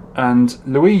 And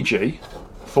Luigi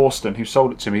Thorsten, who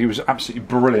sold it to me, he was absolutely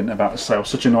brilliant about the sale.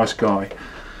 Such a nice guy.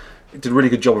 He did a really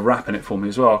good job of wrapping it for me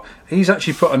as well. He's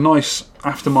actually put a nice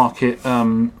aftermarket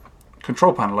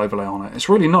control panel overlay on it. It's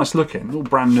really nice looking, all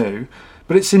brand new.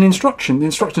 But it's in instruction. The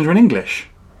instructions are in English.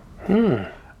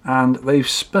 And they've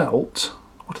spelt...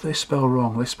 What did they spell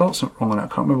wrong? They spelt something wrong on it. I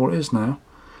can't remember what it is now.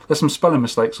 There's some spelling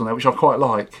mistakes on there, which I quite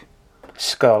like.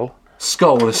 Skull.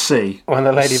 Skull with a C. When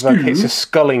the Ladybug hits a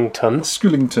Skullington.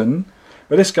 Skullington.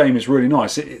 But this game is really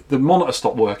nice. The monitor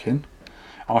stopped working,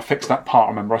 and I fixed that part,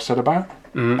 remember I said about?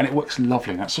 And it works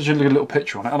lovely. That's such a little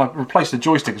picture on it. And I replaced the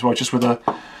joystick as well, just with a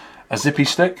zippy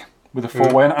stick with a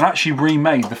 4-way, and actually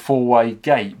remade the 4-way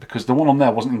gate, because the one on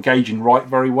there wasn't engaging right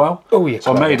very well. Oh, yeah.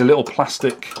 So I made a little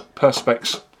plastic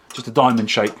Perspex, just a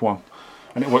diamond-shaped one,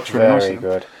 and it works really nicely.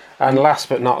 Very good. And last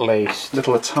but not least,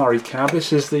 little Atari cab.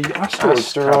 This is the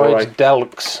Asteroids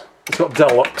Deluxe. It's got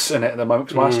Deluxe in it at the moment,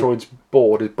 because my Asteroids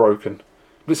board is broken.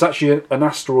 But it's actually an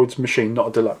Asteroids machine, not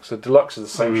a Deluxe. The Deluxe is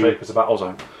the same shape as the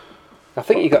Battlezone. I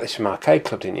think you got this from Arcade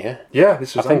Club, didn't you? Yeah,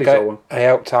 this was Andy's old one. I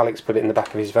helped Alex put it in the back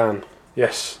of his van.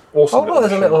 Yes, awesome. Oh,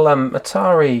 there's a little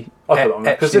Atari. I put it on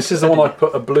there because this is the one I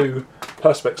put a blue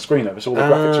Perspex screen over, so all the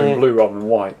graphics are in blue rather than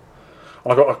white.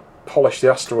 And I got to polish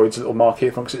the Asteroids little marquee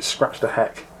from because it's scratched to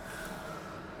heck.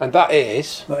 And that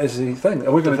is the thing.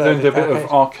 And we're going to do a bit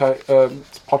of arcade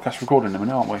podcast recording them,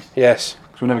 aren't we? Yes.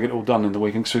 Because we'll never get it all done in the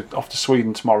weekend. So we're off to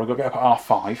Sweden tomorrow. We've got to get up at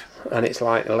 5:30. And it's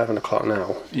like 11 o'clock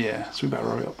now. Yeah, so we better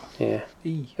hurry up. Yeah.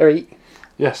 Hurry.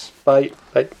 Yes. Bye.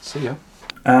 Bye. See ya.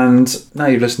 And now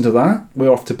you've listened to that,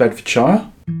 we're off to Bedfordshire.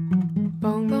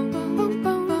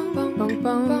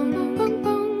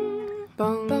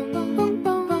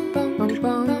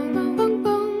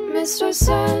 Mr.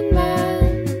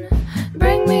 Sandman,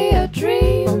 bring me a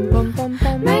dream.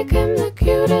 Make him the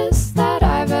cutest that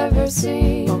I've ever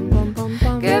seen.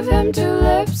 Give him 2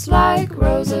 lips like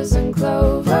roses and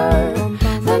clover.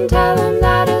 Then tell him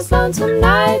that his lonesome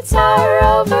nights are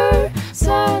over.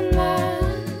 Sandman.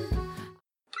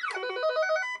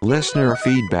 Listener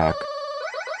feedback.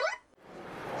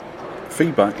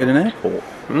 feedback in an airport.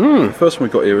 The first one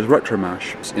we got here is Retro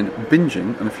Mash. It's in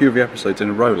binging and a few of the episodes in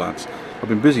a row, lads. I've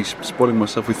been busy spoiling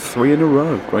myself with 3 in a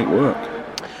row. Great work.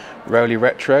 Roly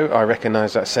Retro, I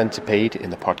recognise that centipede in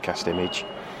the podcast image.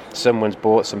 Someone's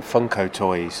bought some Funko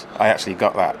toys. I actually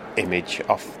got that image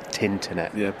off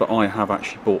Tinternet. Yeah, but I have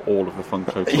actually bought all of the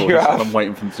Funko toys. You have? I'm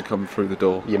waiting for them to come through the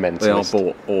door. You mentalist. They are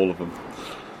bought, all of them.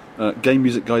 Game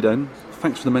Music Gaiden,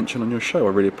 thanks for the mention on your show. I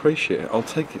really appreciate it. I'll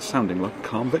take it sounding like a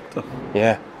calm Victor.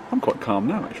 Yeah. I'm quite calm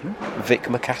now, actually. Vic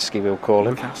McCaskey, we'll call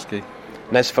him. McCaskey.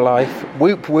 Nes for life.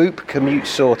 Whoop whoop. Commute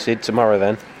sorted tomorrow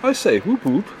then. I say whoop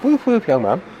whoop. Whoop whoop, young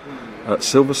man.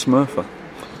 Silver Smurfer.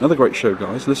 Another great show,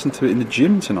 guys. Listen to it in the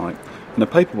gym tonight. And a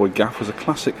Paperboy gaff was a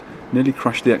classic, nearly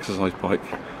crashed the exercise bike.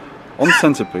 On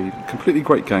Centipede, completely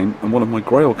great game, and one of my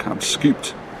Grail cabs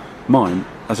scooped mine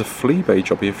as a flea bay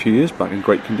jobby a few years back in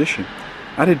great condition.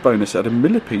 Added bonus, it had a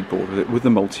millipede board with it with the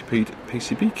multipede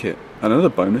PCB kit. And another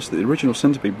bonus, that the original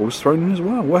Centipede board was thrown in as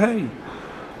well. Well, hey!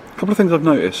 A couple of things I've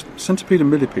noticed. Centipede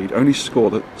and Millipede only store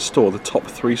the top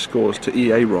 3 scores to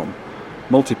EA-ROM.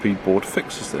 Multipede board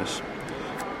fixes this.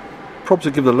 Probably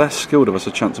to give the less skilled of us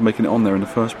a chance of making it on there in the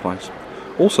first place.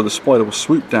 Also, the spider will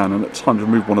swoop down and at times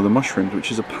remove one of the mushrooms,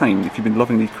 which is a pain if you've been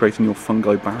lovingly creating your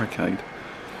fungi barricade.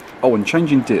 Oh, and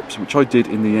changing dips, which I did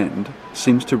in the end,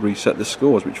 seems to reset the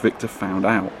scores, which Victor found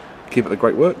out. Keep up the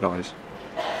great work, guys.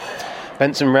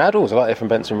 Benson Rad, always like it from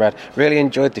Benson Rad. Really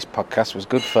enjoyed this podcast, it was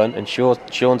good fun, and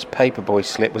Sean's Paperboy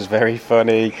slip was very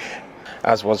funny,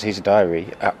 as was his diary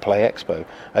at Play Expo.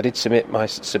 I did submit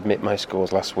my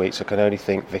scores last week, so I can only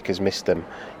think Vic has missed them.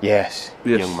 Yes,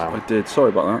 young man. I did. Sorry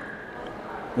about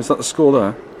that. Is that the score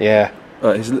there? Yeah.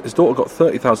 His daughter got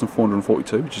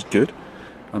 30,442, which is good,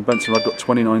 and Benson Rad got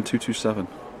 29,227.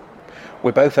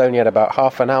 We both only had about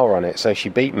half an hour on it, so she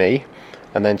beat me.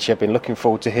 And then she had been looking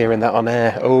forward to hearing that on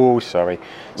air. Oh, sorry.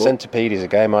 What? Centipede is a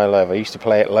game I love. I used to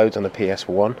play it loads on the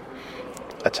PS1.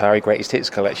 Atari Greatest Hits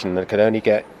collection that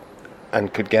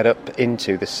could get up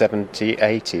into the 70s,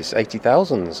 80s,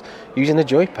 80,000s using a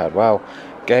joypad. Wow.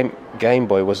 Game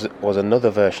Boy was another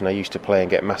version I used to play and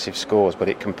get massive scores, but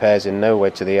it compares in no way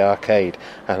to the arcade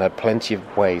and had plenty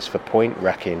of ways for point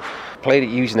racking. Played it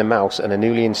using a mouse and a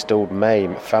newly installed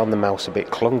MAME. Found the mouse a bit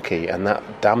clunky, and that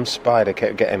damn spider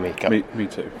kept getting me. Me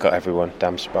too. Got everyone.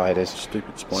 Damn spiders.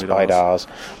 Stupid spiders. Spiders.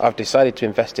 I've decided to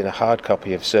invest in a hard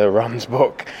copy of Sir Ron's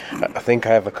book. I think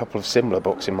I have a couple of similar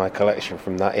books in my collection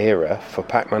from that era for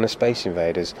Pac-Man and Space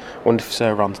Invaders. Wonder if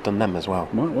Sir Ron's done them as well.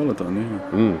 Might well have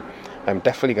done, yeah. I'm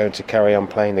definitely going to carry on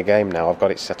playing the game now. I've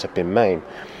got it set up in MAME.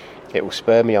 It will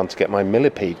spur me on to get my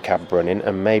Millipede cab running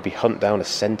and maybe hunt down a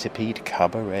Centipede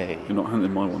cabaret. You're not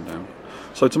hunting my one down.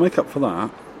 So to make up for that,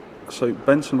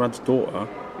 Benson Rad's daughter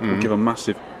will give a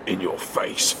massive "in your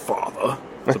face, father"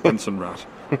 to Benson Rad.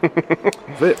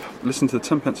 Vip, listen to the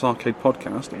 10 Pence Arcade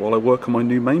podcast while I work on my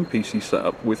new main PC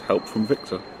setup with help from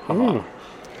Victor.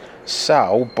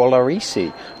 Sal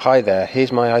Bolarisi. Hi there,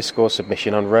 here's my iScore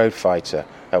submission on Road Fighter.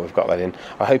 We've got that in.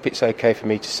 I hope it's okay for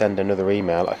me to send another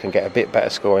email. I can get a bit better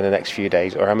score in the next few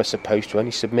days, or am I supposed to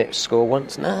only submit score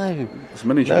once? No. As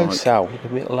many as you like. Sal, we can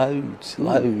submit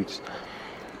loads.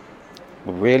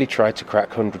 We really tried to crack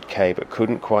 100k, but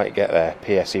couldn't quite get there.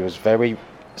 P.S. He was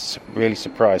really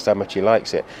surprised how much he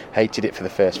likes it. Hated it for the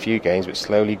first few games, but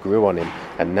slowly grew on him,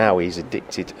 and now he's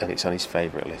addicted, and it's on his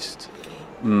favourite list.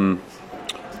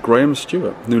 Graham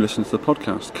Stewart, new listener to the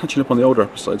podcast, catching up on the older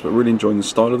episodes but really enjoying the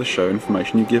style of the show and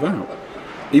information you give out.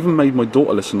 Even made my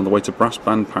daughter listen on the way to brass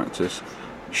band practice.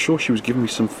 Sure, she was giving me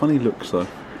some funny looks though.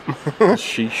 As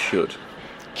she should.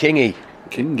 Kingy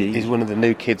Kingy is one of the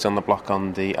new kids on the block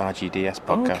on the RGDS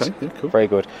podcast. Oh, okay. Yeah, cool. Very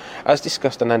good. As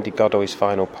discussed on Andy Godoy's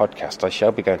final podcast, I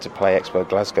shall be going to Play Expo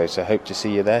Glasgow, so hope to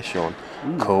see you there, Sean.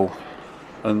 Cool.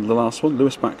 And the last one,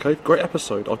 Lewis Batcave, great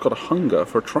episode. I've got a hunger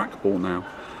for a trackball now.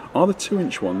 Are the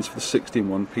 2-inch ones for the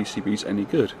 16-1 PCBs any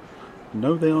good?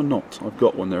 No, they are not. I've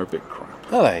got one, they're a bit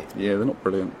crap. Are they? Yeah, they're not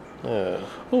brilliant.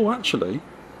 Oh, actually,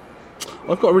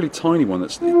 I've got a really tiny one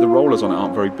that's the rollers on it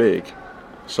aren't very big,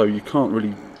 so you can't really,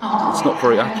 it's not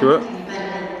very accurate.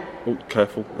 Oh,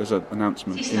 careful, there's an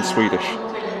announcement in Swedish.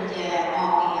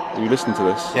 Are you listening to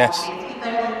this? Yes.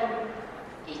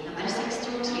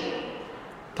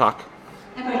 Tack.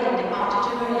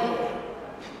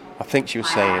 I think she was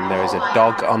saying there is a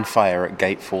dog on fire at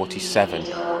gate 47.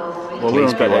 Well, we're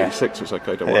on gate 86, so it's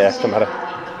okay, don't worry. Yeah, doesn't matter.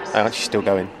 Hang on, she's still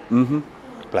going.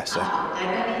 Bless her.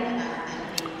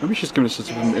 Maybe she's giving us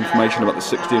some information about the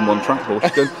 16-1 trackball.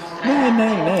 She's going,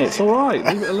 no, it's alright,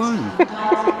 leave it alone.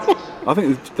 I think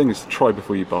the thing is to try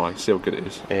before you buy, see how good it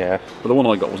is. Yeah. But the one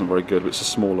I got wasn't very good, but it's a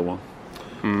smaller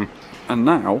one. And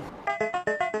now...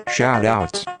 Shout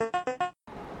outs.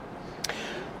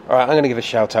 Alright, I'm going to give a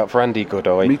shout out for Andy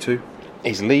Goodeye. Me too.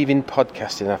 He's leaving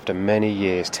podcasting after many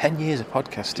years. 10 years of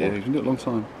podcasting. Yeah, he's been doing it a long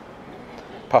time.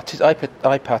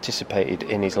 I participated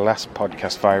in his last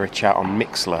podcast via a chat on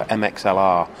Mixlr,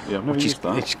 MXLR. Yeah, I've never used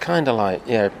that. It's kind of like,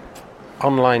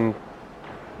 online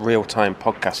real-time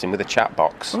podcasting with a chat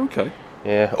box. Okay.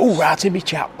 Yeah. Oh, right in my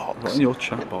chat box. Right in your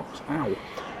chat box. Ow.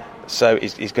 So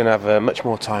he's going to have much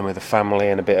more time with the family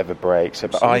and a bit of a break. So,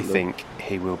 but I Absolutely. think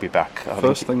he will be back.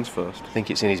 First things first. I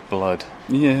think it's in his blood.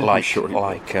 Yeah, like I'm sure he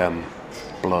will.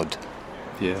 Blood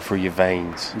Yeah. through your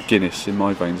veins. Guinness in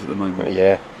my veins at the moment.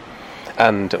 Yeah.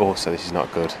 And also, this is not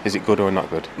good. Is it good or not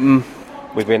good?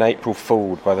 We've been April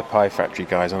fooled by the Pie Factory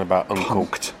guys on about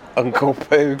Uncle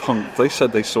Pooh. Punk. They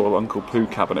said they saw Uncle Pooh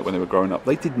cabinet when they were growing up.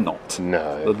 They did not.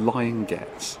 No. The lying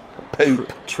gets.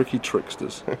 Poop. Tricky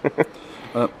tricksters.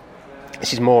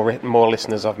 This is more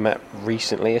listeners I've met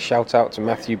recently. A shout out to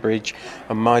Matthew Bridge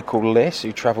and Michael Liss,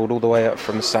 who travelled all the way up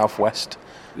from the southwest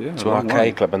Yeah, to a long way.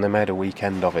 Arcade Club, and they made a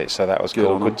weekend of it. So that was cool.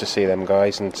 on them. Good to see them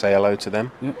guys and say hello to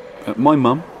them. Yeah. My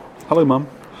mum. Hello, Mum.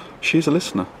 She's a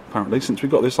listener, apparently. Since we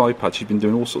got this iPad, she's been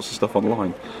doing all sorts of stuff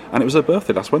online. And it was her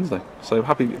birthday last Wednesday. So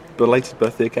happy belated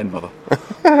birthday again, Mother.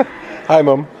 Hi,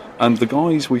 Mum. And the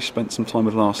guys we spent some time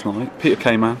with last night, Peter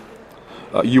K-Man,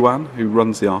 Yuan, who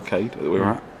runs the arcade that we were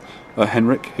at,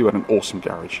 Henrik, who had an awesome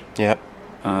garage, Yeah.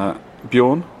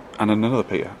 Bjorn, and another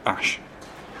Peter, Ash.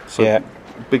 So Yeah.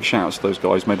 big shout outs to those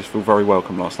guys, made us feel very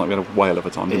welcome last night. We had a whale of a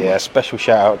time, didn't Yeah, special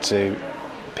shout out to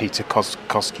Peter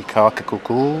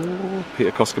Koski-Karkakul.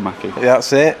 Peter Koskamaki.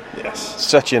 That's it. Yes.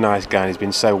 Such a nice guy. He's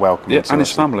been so welcoming. Yeah, to and us.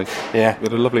 his family. Yeah. We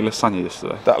had a lovely lasagna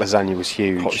yesterday. That lasagna was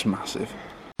huge. Oh, it's massive.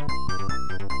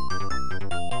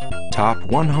 Top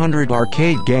 100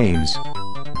 arcade games.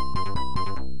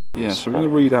 Yeah, so we're going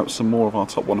to read out some more of our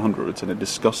top 100s and then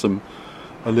discuss them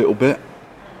a little bit.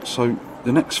 So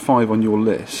the next 5 on your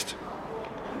list.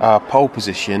 Pole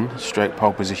position,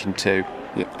 pole position 2.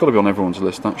 Yeah, it's got to be on everyone's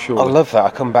list, that, sure. I love that. I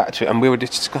come back to it, and we were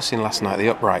discussing last night the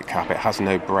upright cap. It has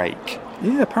no brake.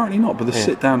 Yeah, apparently not, but the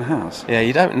sit-down has. Yeah,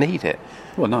 you don't need it.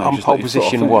 Well, no, on just pole let your foot off,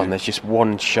 position don't 1, you? there's just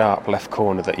one sharp left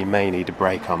corner that you may need a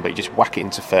brake on, but you just whack it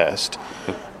into first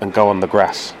and go on the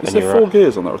grass. Is and there you're 4 at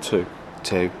gears on that or 2?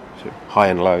 2, high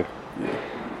and low.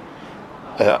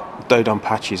 Dodon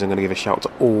patches. I'm going to give a shout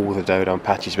to all the Dodon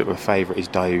patches, but my favourite is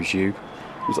Daoju.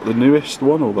 Is that the newest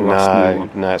one or the last new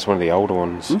one? No, it's one of the older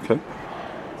ones. Okay.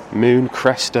 Moon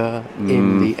Crester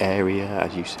in the area,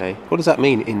 as you say. What does that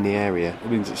mean, in the area? It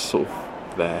means it's sort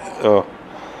of there. Oh,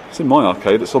 It's in my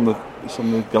arcade. It's on the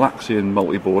Galaxian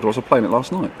multi-board. I was playing it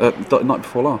last night. The night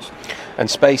before last. and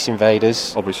Space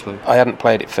Invaders. Obviously. I hadn't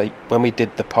played it when we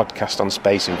did the podcast on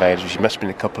Space Invaders, which must have been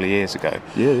a couple of years ago.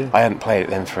 Yeah. I hadn't played it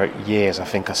then for years. I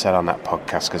think I said on that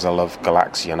podcast because I love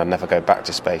Galaxian. I'd never go back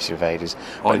to Space Invaders,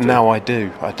 but now I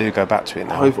do. I do go back to it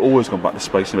now. I've always gone back to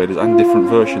Space Invaders and different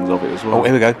versions of it as well. Oh,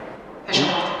 here we go.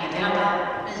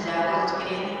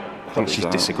 I think she's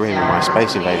disagreeing with my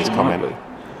Space Invaders comment. Might be.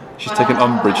 She's taken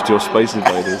umbrage to your Space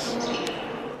Invaders.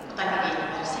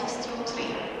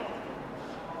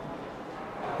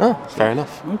 Oh, fair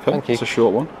enough. Okay, Thank you. it's a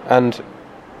short one. And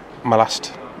my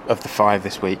last of the 5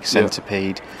 this week,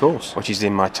 Centipede, of course, which is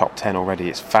in my top 10 already.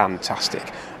 It's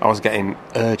fantastic. I was getting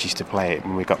urges to play it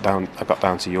when I got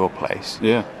down to your place.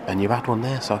 Yeah. And you had one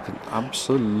there, so I could.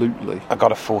 Absolutely. I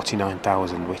got a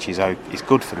 49,000, which is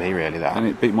good for me, really. That. And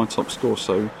it beat my top score.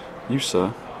 So you,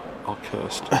 sir, are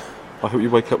cursed. I hope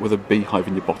you wake up with a beehive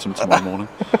in your bottom tomorrow morning.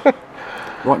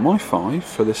 Right, my 5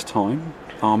 for this time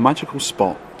are Magical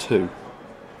Spot 2.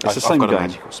 It's the same I've got game. a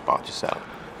Magical Spot yourself.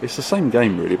 It's the same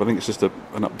game, really, but I think it's just an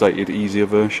updated, easier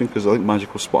version because I think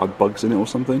Magical Spot had bugs in it or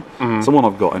something. It's the one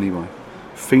I've got anyway.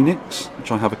 Phoenix,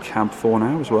 which I have a cab for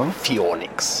now as well.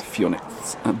 Phoenix.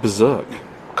 Berserk.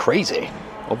 Crazy.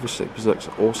 Obviously, Berserk's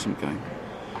an awesome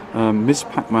game. Ms.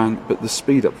 Pac-Man, but the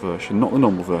speed-up version, not the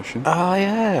normal version. Oh,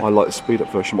 yeah. I like the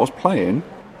speed-up version. I was playing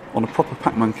on a proper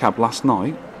Pac-Man cab last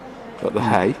night at the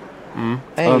Hay.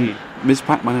 Hey. Ms.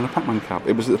 Pac-Man in a Pac-Man cab.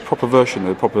 It was the proper version,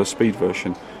 the proper speed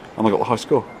version, and I got the high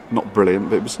score. Not brilliant,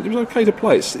 but it was okay to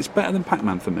play. It's better than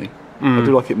Pac-Man for me. I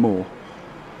do like it more.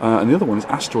 And the other one is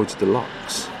Asteroids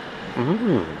Deluxe,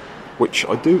 which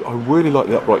I really like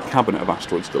the upright cabinet of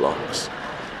Asteroids Deluxe.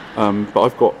 But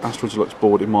I've got Asteroids Deluxe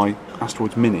board in my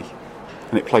Asteroids Mini,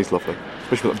 and it plays lovely,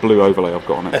 especially with that blue overlay I've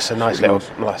got on it. It's a nice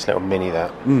little mini,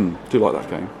 that. Do like that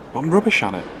game. But I'm rubbish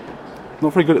at it.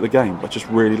 Not very good at the game, but I just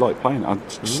really like playing it. I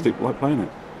just like playing it.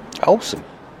 Awesome.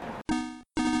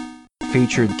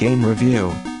 Featured game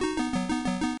review.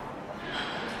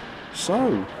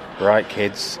 So, right,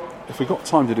 kids. If we've got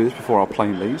time to do this before our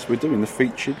plane leaves, we're doing the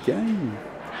featured game.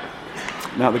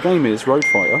 Now, the game is Road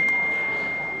Fighter.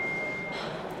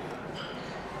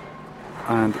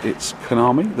 and it's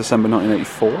Konami, December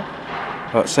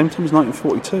 1984. Same time as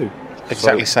 1942.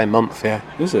 Exactly same month, yeah.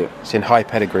 Is it? It's in high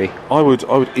pedigree. I would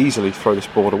easily throw this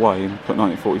board away and put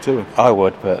 1942 in. I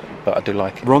would, but I do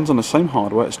like it. Runs on the same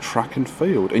hardware as Track and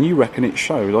Field, and you reckon it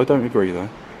showed. I don't agree there.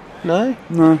 No?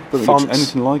 No, doesn't Fonts, look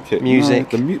anything like it.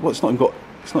 music. No, it's not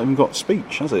even got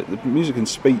speech, has it? The music and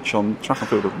speech on Track and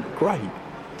Field are great.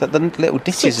 The little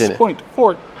ditties in it.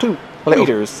 6.42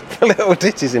 meters. The little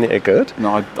ditties in it are good.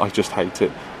 No, I just hate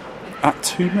it. At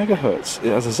 2 megahertz, it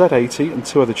has a Z80 and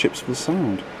 2 other chips for the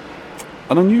sound.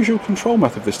 An unusual control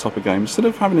method of this type of game. Instead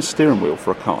of having a steering wheel for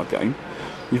a car game,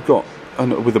 you've got,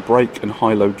 with a brake and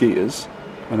high-low gears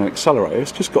and an accelerator,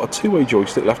 it's just got a two-way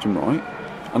joystick left and right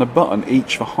and a button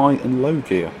each for high and low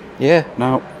gear. Yeah.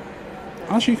 Now,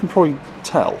 as you can probably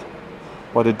tell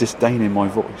by the disdain in my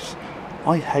voice,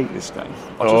 I hate this game.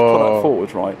 I'll just put that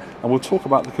forward, right? And we'll talk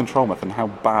about the control method and how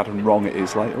bad and wrong it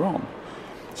is later on.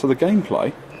 So the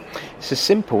gameplay... It's a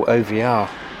simple OVR.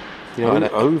 You know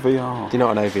OVR. Do you know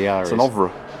what an OVR is? It's an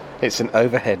OVRA. It's an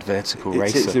overhead vertical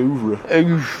racer. It's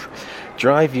OVRA.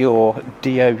 Drive your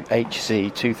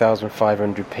DOHC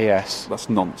 2500 PS. That's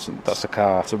nonsense. That's a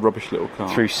car. It's a rubbish little car.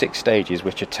 Through 6 stages,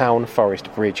 which are town,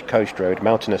 forest, bridge, coast road,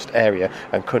 mountainous area,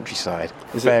 and countryside.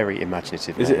 Very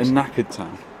imaginative. Is it a knackered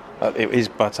town? It is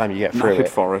by the time you get through knackered it.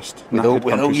 Forest. With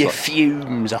all your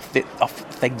fumes off the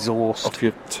exhaust. Off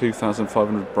your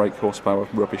 2,500 brake horsepower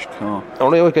rubbish car.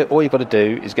 All you've got to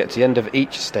do is get to the end of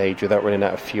each stage without running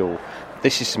out of fuel.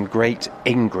 This is some great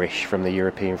English from the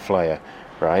European Flyer,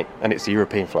 right? And it's the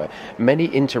European Flyer. Many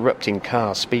interrupting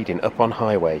cars speeding up on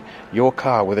highway. Your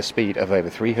car with a speed of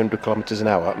over 300 kilometres an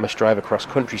hour must drive across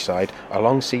countryside,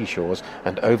 along seashores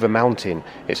and over mountain.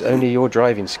 It's only your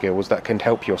driving skills that can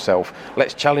help yourself.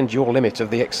 Let's challenge your limit of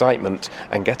the excitement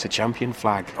and get a champion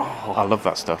flag. Oh, I love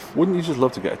that stuff. Wouldn't you just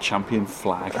love to get a champion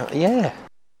flag? Yeah.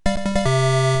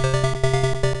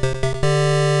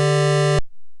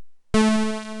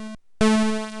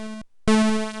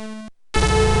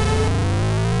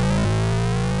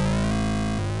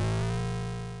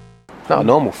 Not a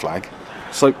normal flag.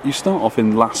 So you start off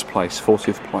in last place,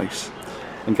 40th place,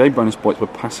 and gain bonus points by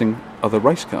passing other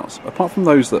race cars. Apart from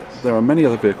those, there are many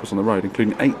other vehicles on the road,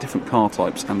 including 8 different car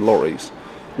types and lorries,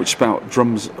 which spout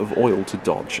drums of oil to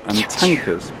dodge, and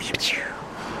tankers.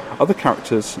 Other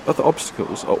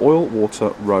obstacles are oil,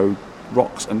 water, road,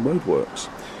 rocks, and roadworks.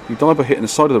 You die by hitting the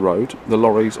side of the road, the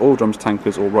lorries, oil drums,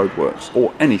 tankers, or roadworks,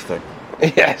 or anything.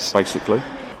 Yes. Basically.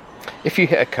 If you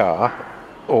hit a car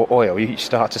or oil, you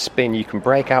start to spin. You can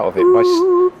break out of it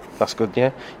by... That's good,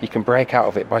 yeah? You can break out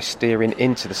of it by steering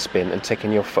into the spin and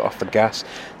taking your foot off the gas.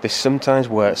 This sometimes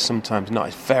works, sometimes not.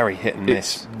 It's very hit and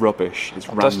miss. It's rubbish. It's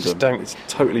random. It's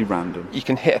totally random. You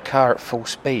can hit a car at full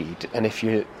speed, and if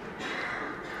you're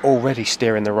already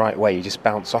steering the right way, you just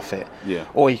bounce off it. Yeah.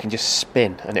 Or you can just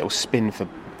spin, and it'll spin for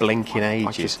blinking ages.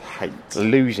 I just hate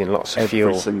losing lots of fuel.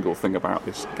 Every single thing about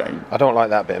this game. I don't like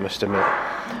that bit, I must admit.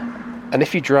 And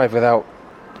if you drive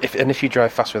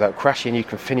fast without crashing, you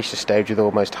can finish the stage with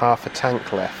almost half a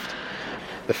tank left.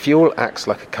 The fuel acts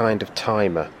like a kind of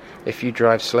timer. If you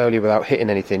drive slowly without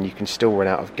hitting anything, you can still run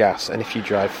out of gas. And if you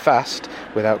drive fast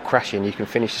without crashing, you can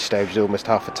finish the stage with almost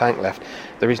half a tank left.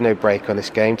 There is no brake on this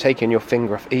game. Taking your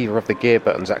finger off either of the gear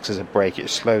buttons acts as a brake.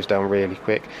 It slows down really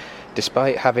quick.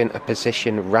 Despite having a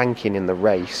position ranking in the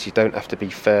race, you don't have to be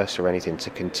first or anything to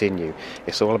continue.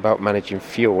 It's all about managing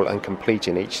fuel and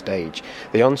completing each stage.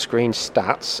 The on-screen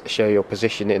stats show your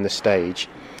position in the stage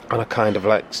on a kind of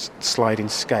like sliding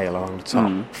scale along the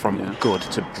top, from good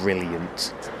to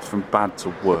brilliant. From bad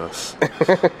to worse.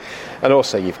 And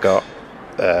also you've got,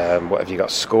 what have you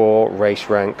got? Score, race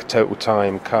rank, total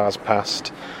time, cars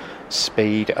passed,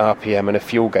 speed, RPM, and a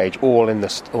fuel gauge, all in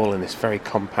this very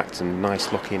compact and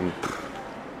nice looking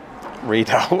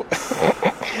readout.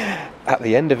 At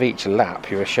the end of each lap,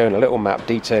 you are shown a little map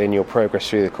detailing your progress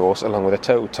through the course, along with a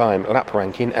total time, lap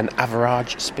ranking, and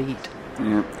average speed.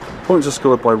 Yeah. Points are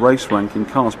scored by race ranking,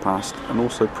 cars passed, and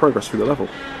also progress through the level.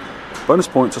 Bonus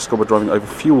points are scored by driving over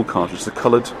fuel cars, which is the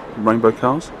coloured rainbow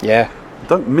cars. Yeah.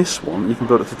 Don't miss one. You can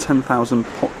build up to 10,000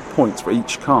 points for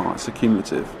each car. It's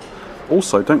accumulative.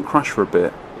 Also, don't crash for a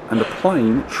bit, and a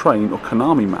plane, train, or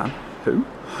Konami man,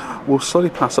 will slowly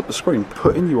pass up the screen,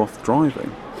 putting you off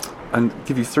driving, and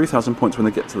give you 3,000 points when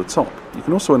they get to the top. You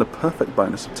can also earn a perfect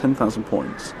bonus of 10,000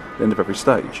 points at the end of every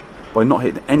stage by not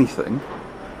hitting anything.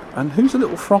 And who's a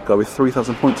little frogger with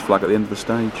 3,000 points flag at the end of the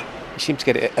stage? You seem to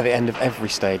get it at the end of every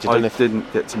stage. I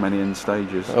didn't get to many end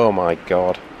stages. Oh my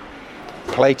god.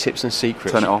 Play tips and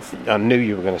secrets. Turn it off. I knew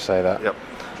you were going to say that. Yep.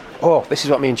 Oh, this is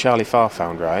what me and Charlie Farr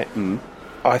found, right?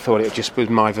 I thought it just was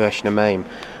my version of MAME.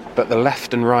 but the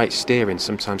left and right steering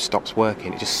sometimes stops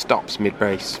working. It just stops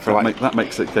mid-race for that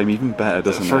makes the game even better,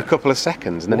 doesn't it? For a couple of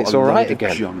seconds, and then it's all right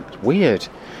again. Junk. It's weird.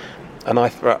 And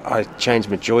I changed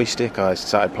my joystick. I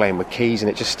started playing with keys, and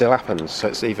it just still happens. So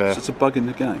it's either. So it's a bug in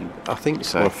the game. I think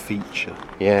so. Or a feature.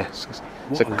 Yeah,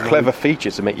 it's a clever feature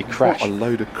to make you crash. What a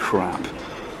load of crap.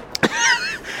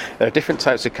 There are different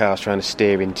types of cars trying to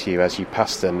steer into you as you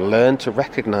pass them. Learn to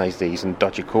recognise these and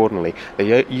dodge accordingly.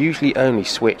 They usually only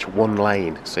switch one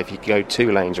lane, so if you go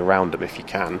 2 lanes around them, if you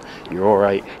can, you're all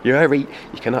right. You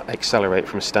cannot accelerate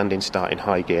from a standing start in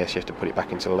high gear, so you have to put it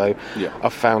back into low. Yeah.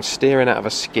 I've found steering out of a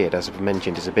skid, as I've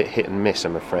mentioned, is a bit hit and miss,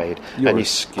 I'm afraid. You're a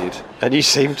skid. And you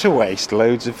seem to waste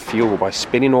loads of fuel by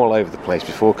spinning all over the place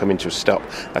before coming to a stop.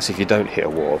 That's if you don't hit a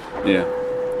wall. Yeah.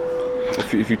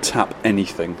 If you tap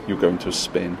anything, you'll go into a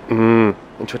spin.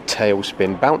 Into a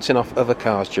tailspin. Bouncing off other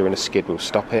cars during a skid will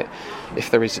stop it.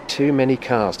 If there is too many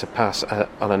cars to pass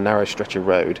on a narrow stretch of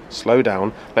road, slow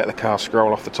down, let the car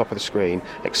scroll off the top of the screen,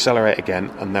 accelerate again,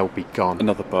 and they'll be gone.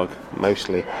 Another bug.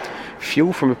 Mostly.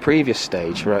 Fuel from a previous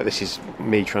stage, right, this is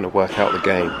me trying to work out the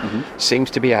game,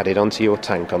 seems to be added onto your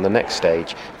tank on the next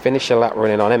stage. Finish a lap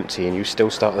running on empty and you still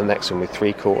start the next one with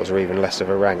 3/4 or even less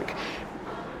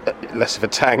of a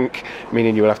tank,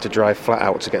 meaning you will have to drive flat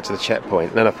out to get to the checkpoint.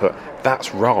 And then I put,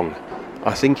 that's wrong.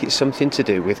 I think it's something to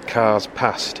do with cars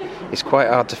passed. It's quite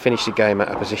hard to finish the game at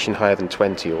a position higher than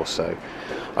 20 or so.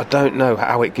 I don't know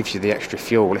how it gives you the extra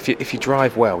fuel. If you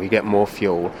drive well, you get more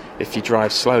fuel. If you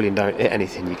drive slowly and don't hit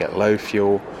anything, you get low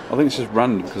fuel. I think it's just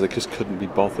random because they just couldn't be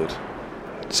bothered.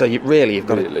 So you've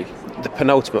got the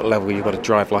penultimate level, you've got to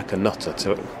drive like a nutter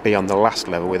to be on the last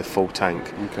level with a full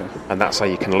tank. Okay. And that's how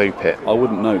you can loop it. I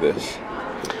wouldn't know this.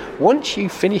 Once you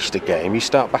finish the game, you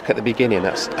start back at the beginning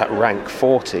at rank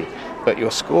 40, but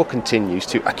your score continues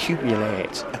to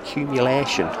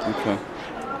accumulation. Okay.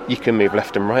 You can move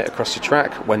left and right across the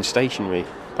track when stationary.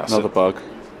 That's another bug.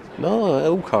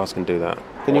 No, all cars can do that.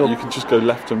 You can just go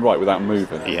left and right without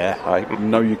moving? Yeah.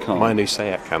 No, you can't. My new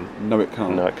Seat can. No, it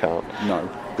can't. No, it can't. No.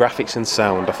 Graphics and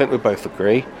sound. I think we both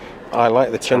agree. I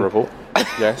like the terrible.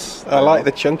 Yes. I like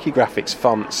the chunky graphics,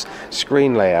 fonts,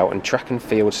 screen layout, and track and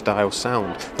field style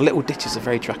sound. The little ditties are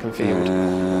very track and field.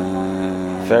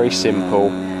 Very simple.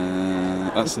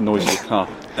 That's the noise of the car.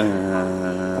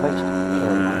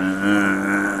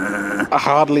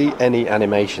 Hardly any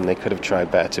animation. They could have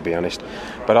tried better, to be honest.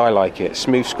 But I like it.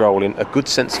 Smooth scrolling, a good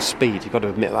sense of speed. You've got to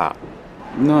admit that.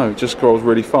 No, it just scrolls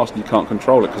really fast and you can't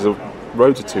control it because the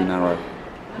roads are too narrow.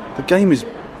 The game is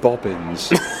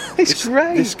bobbins. It's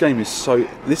great.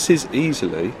 This is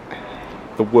easily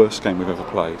the worst game we've ever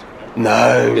played.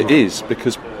 No. It is,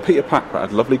 because Peter Packrat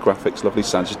had lovely graphics, lovely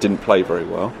sounds, just didn't play very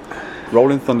well.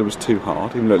 Rolling Thunder was too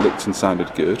hard, even though it looked and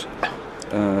sounded good.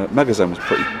 Megazone was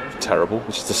pretty terrible,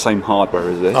 which is the same hardware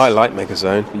as this. I like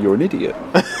Megazone. You're an idiot.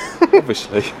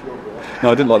 Obviously.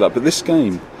 No, I didn't like that. But this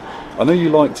game, I know you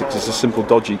liked it because it's a simple,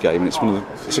 dodgy game, and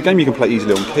it's a game you can play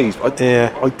easily on keys.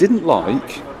 I didn't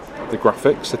like the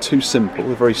graphics. They're too simple.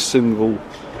 They're very single,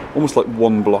 almost like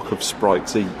one block of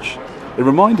sprites each. It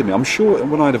reminded me, I'm sure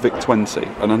when I had a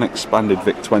VIC-20, an unexpanded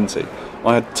VIC-20,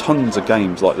 I had tons of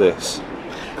games like this.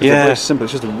 They're very simple.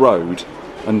 It's just a road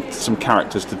and some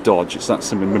characters to dodge. It's that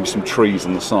simple. Maybe some trees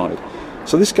on the side.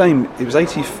 So this game, it was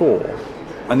 84,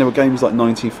 and there were games like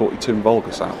 1942 and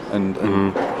Vulgus out, and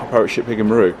Pirate Ship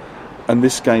Higamaru. And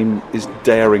this game is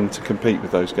daring to compete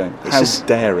with those games. How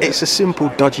dare it? It's a simple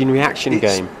dodging reaction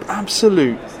game.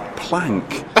 Absolute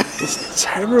plank. It's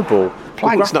terrible.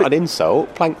 Plank's not an insult.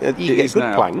 You get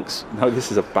good planks. No,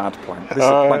 this is a bad plank. This is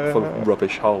a plank full of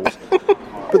rubbish holes.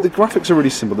 But the graphics are really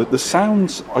simple. The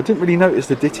sounds, I didn't really notice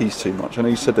the ditties too much. I know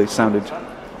you said they sounded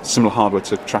similar hardware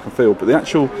to track and field, but the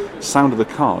actual sound of the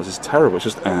cars is terrible. It's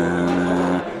just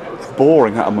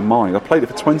boring out of my mind. I played it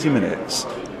for 20 minutes,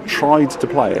 tried to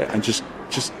play it, and just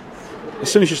as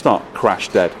soon as you start, crash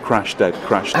dead, crash dead,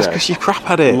 crash dead. That's because you crap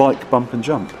at it. Like bump and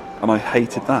jump. And I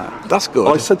hated that. That's good.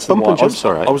 I said to the wife,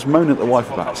 I was moaning at the wife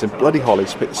about it. I said, bloody Holly,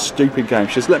 it's a stupid game.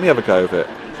 She says, let me have a go of it.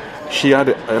 She had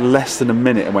it less than a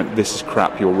minute and went, this is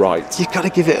crap, you're right. You've got to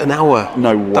give it an hour.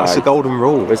 No way. That's the golden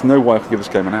rule. There's no way I could give this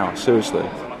game an hour, seriously.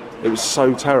 It was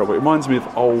so terrible. It reminds me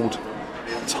of old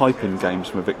typing games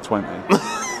from a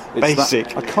VIC-20.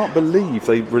 Basic. I can't believe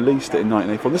they released it in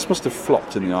 1984. This must have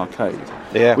flopped in the arcade.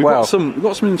 Yeah, We've got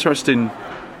some interesting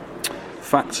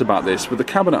facts about this. With the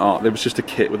cabinet art, there was just a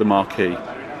kit with a marquee,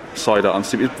 side art,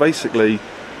 and it was basically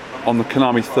on the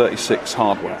Konami 36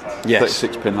 hardware,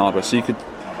 36-pin hardware. So you could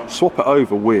swap it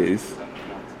over with.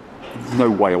 No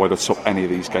way I would have swapped any of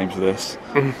these games with this.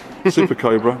 Super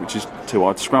Cobra, which is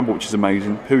 2-eyed, Scramble, which is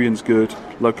amazing, Puyon's good,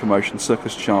 Locomotion,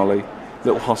 Circus Charlie,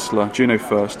 Little Hustler, Juno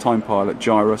First, Time Pilot,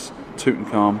 Gyrus,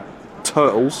 Tutankhamun,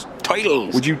 Turtles.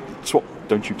 Titles! Would you swap?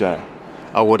 Don't you dare.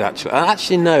 I would actually.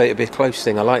 Actually, no, it'd be a close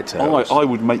thing. I like Turtles. I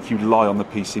would make you lie on the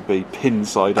PCB, pin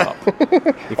side up.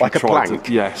 If like you a tried plank?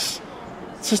 to. Yes.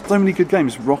 It's just so many good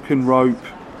games. Rock and Rope,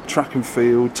 Track and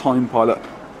Field, Time Pilot.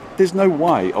 There's no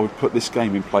way I would put this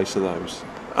game in place of those.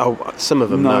 Oh, some of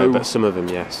them no, but some of them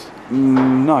yes.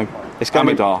 No. It's going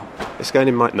Amidar. It's going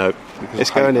in my no. It's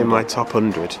going in my top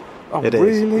 100. Oh, it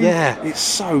really? is. Yeah. It's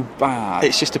so bad.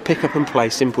 It's just a pick up and play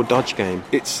simple dodge game.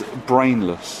 It's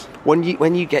brainless. When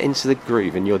you get into the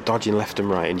groove and you're dodging left and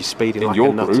right and you're speeding In like your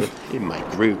a nutter, groove? in my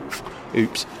groove.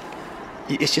 Oops.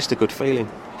 It's just a good feeling.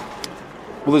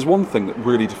 Well, there's one thing that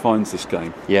really defines this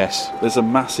game. Yes. There's a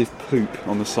massive poop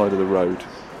on the side of the road.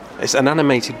 It's an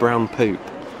animated brown poop.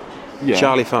 Yeah.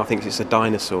 Charlie Farr thinks it's a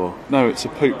dinosaur. No, it's a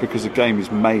poop because the game is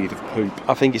made of poop.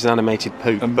 I think it's an animated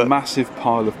poop. A massive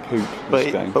pile of poop.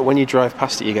 This game. But when you drive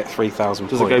past it, you get 3,000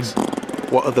 Does it points. go?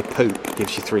 What other poop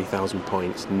gives you 3,000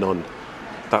 points? None.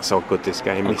 That's how good this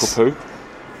game Uncle is. Pooh.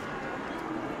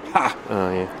 Ha!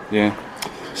 Oh yeah.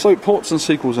 Yeah. So ports and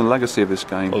sequels and legacy of this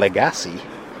game. Legacy.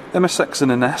 MSX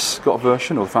and NES got a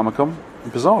version, or the Famicom.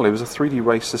 Bizarrely, there was a 3D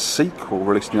Racer sequel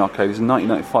released in the arcades in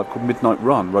 1995 called Midnight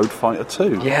Run: Road Fighter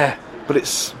 2. Yeah. But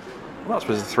it's, well, I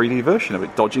suppose a 3D version of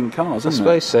it, dodging cars, I isn't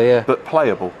suppose it? so, yeah. But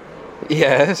playable.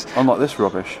 Yes. Unlike this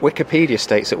rubbish. Wikipedia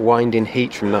states that Winding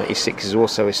Heat from 96 is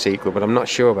also a sequel, but I'm not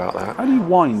sure about that. How do you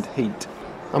wind heat?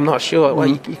 I'm not sure. Well,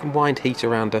 you can wind heat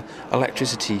around a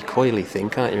electricity coily thing,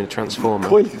 can't you, in a transformer?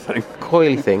 Coily thing?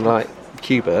 Coily thing, like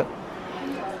Qbert.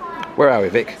 Where are we,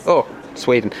 Vic? Oh,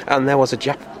 Sweden. And there was a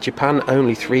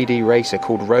Japan-only 3D racer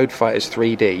called Road Fighters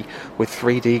 3D with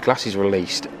 3D glasses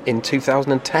released in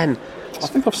 2010. I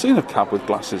think I've seen a cab with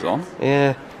glasses on.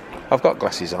 Yeah, I've got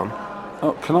glasses on.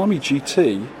 Oh, Konami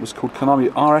GT was called Konami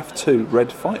RF2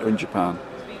 Red Fighter in Japan.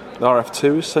 The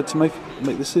RF2 is said to make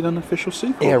this an unofficial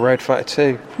sequel. Yeah, Road Fighter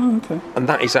 2. Oh, okay. And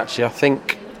that is actually, I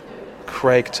think,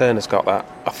 Craig Turner's got that.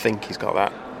 I think he's got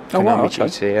that. Oh, wow, Konami okay.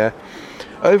 GT, yeah.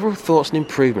 Overall thoughts and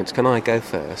improvements, can I go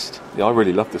first? Yeah, I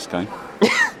really love this game.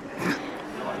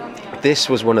 This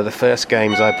was one of the first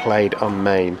games I played on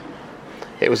MAME.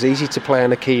 It was easy to play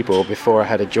on a keyboard before I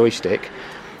had a joystick,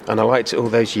 and I liked it all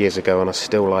those years ago and I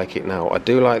still like it now. I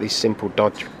do like these simple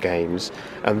dodge games,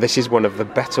 and this is one of the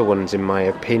better ones in my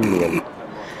opinion.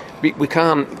 We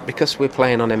can't, because we're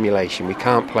playing on emulation, we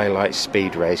can't play like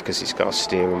Speed Race because it's got a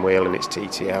steering wheel and it's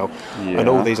TTL, and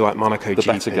all these like Monaco the GP.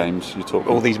 better games you're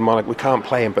talking. All these we can't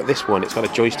play them, but this one, it's got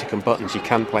a joystick and buttons, you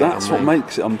can play That's it what on MAME.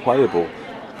 makes it unplayable.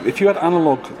 If you had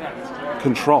analog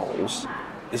controls,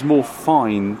 it's more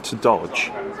fine to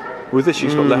dodge. With this,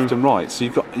 you've got left and right, so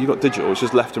you've got digital. It's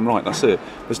just left and right. That's it.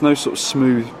 There's no sort of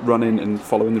smooth running and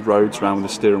following the roads around with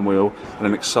the steering wheel, and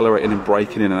then accelerating and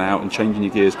braking in and out and changing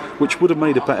your gears, which would have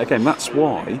made a better game. That's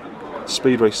why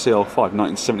Speed Race CL5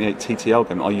 1978 TTL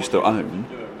game that I used to own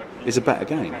is a better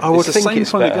game. I would it's the think same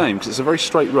it's kind of better. game because it's a very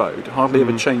straight road. Hardly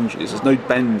ever changes. There's no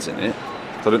bends in it.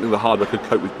 So I don't think the hardware could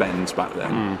cope with bends back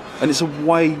then. And it's a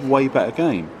way better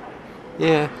game.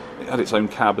 Yeah. It had its own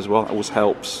cab as well. That always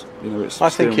helps. You know, it's I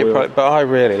think steering wheel. but I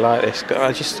really like this.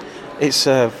 It's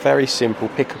a very simple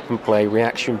pick up and play,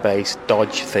 reaction based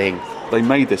dodge thing. They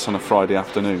made this on a Friday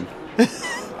afternoon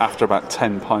after about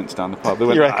 10 pints down the pub. They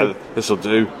went, You reckon? this'll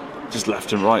do. Just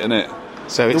left and right, innit?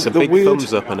 So it's The a big weird-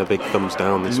 thumbs up and a big thumbs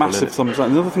down. This Massive one, thumbs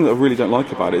down. Another thing that I really don't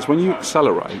like about it is when you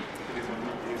accelerate,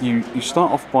 you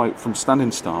start off from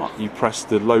standing start, you press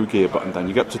the low gear button down,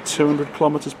 you get up to 200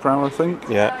 kilometres per hour, I think.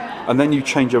 Yeah. And then you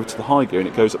change over to the high gear and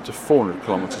it goes up to 400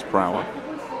 kilometres per hour,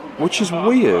 which is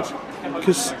weird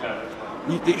because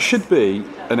it should be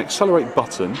an accelerate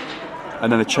button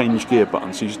and then a change gear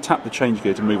button. So you just tap the change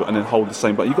gear to move it and then hold the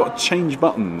same button. You've got to change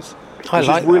buttons, I which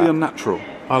like is really that. unnatural.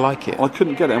 I like it. I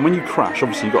couldn't get it. And when you crash,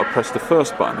 obviously you've got to press the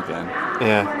first button again.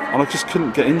 Yeah. And I just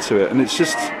couldn't get into it. And it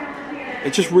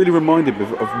just really reminded me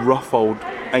of rough old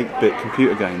 8-bit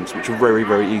computer games, which are very,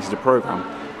 very easy to program.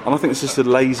 And I think it's just a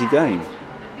lazy game.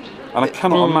 And I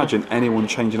cannot imagine anyone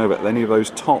changing over to any of those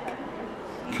top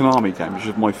Konami games,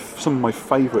 which are some of my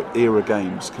favourite era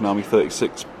games, Konami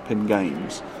 36-pin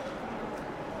games.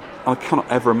 And I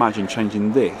cannot ever imagine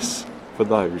changing this for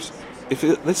those. If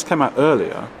this came out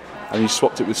earlier and you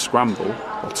swapped it with Scramble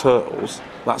or Turtles,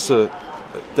 that's a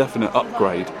definite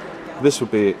upgrade. This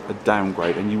would be a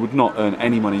downgrade, and you would not earn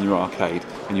any money in your arcade,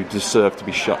 and you deserve to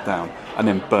be shut down and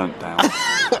then burnt down.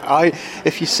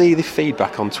 If you see the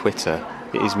feedback on Twitter,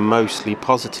 it is mostly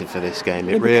positive for this game.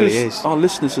 It really is. Our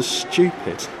listeners are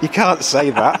stupid. You can't say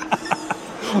that.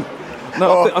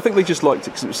 No, I think they just liked it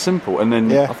because it was simple, and then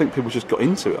Yeah. I think people just got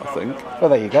into it. I think. Well,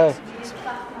 there you go.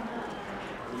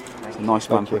 A nice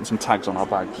man putting some tags on our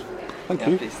bags. Thank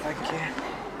you. Please, thank you.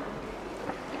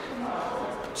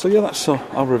 So yeah, that's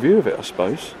our review of it, I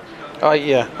suppose.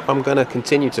 Yeah, I'm going to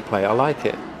continue to play it. I like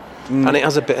it. And it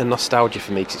has a bit of nostalgia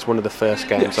for me because it's one of the first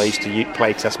games I used to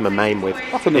play test my main with,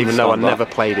 even though I never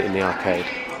played it in the arcade.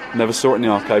 Never saw it in the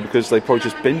arcade because they probably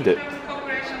just binned it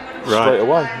straight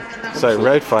away. So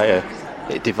Road Fighter,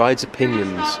 it divides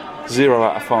opinions. 0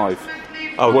 out of 5.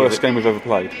 Worst game we've ever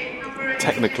played.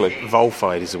 Technically.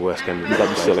 Volfied is the worst game we've ever played.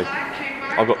 That'd be silly.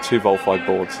 I've got 2 Volfied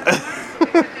boards.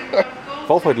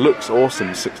 Volfied looks awesome,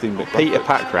 16-bit. Peter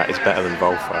Packrat is better than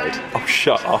Volfied. Oh,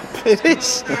 shut up. It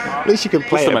is. At least you can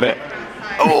play it a bit.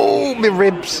 Oh, my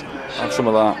ribs. Have some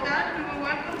of that.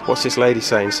 What's this lady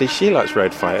saying? See, she likes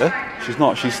Road Fighter. She's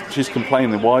not. She's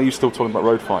complaining. Why are you still talking about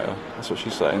Road Fighter? That's what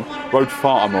she's saying. Road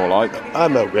Farter, more like.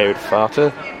 I'm a Road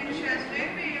Farter.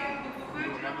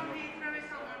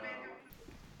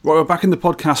 Right, we're back in the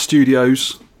podcast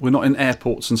studios. We're not in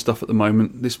airports and stuff at the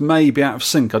moment. This may be out of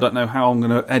sync. I don't know how I'm going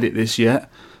to edit this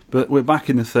yet. But we're back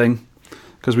in the thing.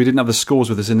 Because we didn't have the scores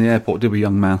with us in the airport, did we,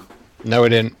 young man? No, we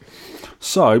didn't.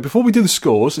 So, before we do the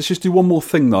scores, let's just do one more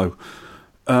thing, though.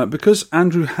 Because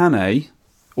Andrew Hannay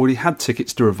already had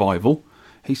tickets to Revival,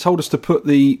 he told us to put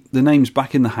the names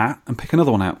back in the hat and pick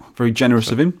another one out. Very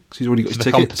generous of him, because he's already got his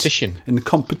tickets. In the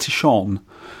competition.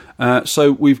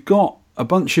 So, we've got a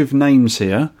bunch of names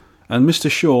here. And Mr.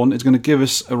 Sean is going to give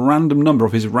us a random number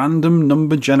of his random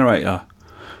number generator.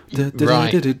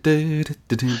 Right.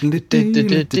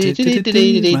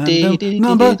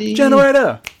 Number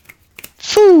generator.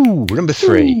 Foo, number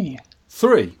 3.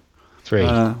 3. 3.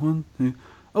 1, 2.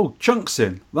 Oh, Chunks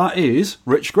in. That is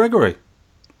Rich Gregory.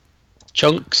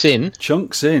 Chunks in.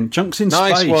 Chunks in. Chunks in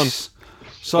nice space. One.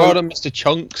 So, well done, Mr.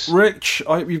 Chunks. Rich,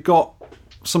 I hope you've got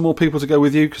some more people to go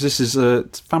with you because this is a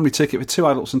family ticket for 2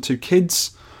 adults and 2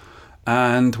 kids.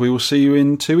 And we will see you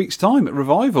in 2 weeks' time at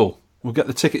Revival. We'll get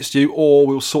the tickets to you, or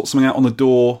we'll sort something out on the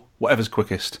door, whatever's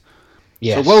quickest.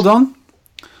 Yes. So well done.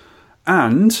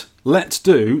 And let's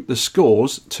do the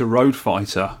scores to Road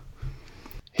Fighter.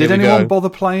 Did anyone bother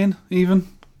playing, even?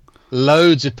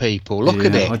 Loads of people. Look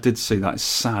at it. I did see that. It's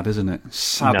sad, isn't it?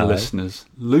 Sad listeners.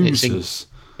 Losers.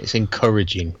 It's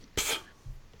encouraging.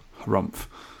 Harumph.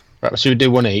 Right, should we do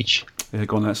one each? Yeah,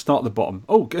 go on, let's start at the bottom.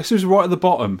 Oh, guess who's right at the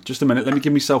bottom? Just a minute, let me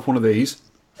give myself one of these.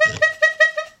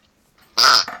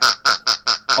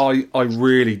 I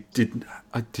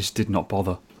just did not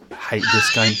bother. I hate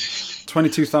this game.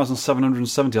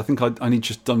 22,770. I think I only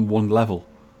just done 1 level.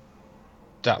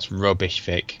 That's rubbish,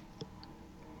 Vic.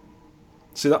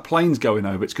 See, that plane's going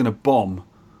over. It's going to bomb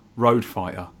Road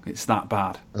Fighter. It's that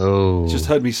bad. Oh. It just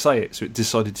heard me say it, so it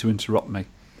decided to interrupt me.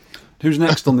 Who's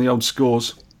next on the old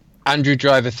scores? Andrew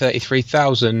Driver,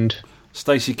 33,000.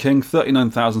 Stacey King,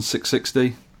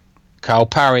 39,660. Carl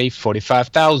Parry,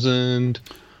 45,000.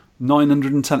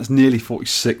 910, that's nearly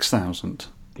 46,000.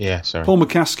 Yeah, sorry. Paul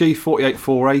McCaskey,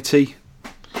 48,480.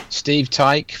 Steve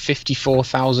Tyke,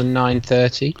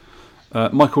 54,930.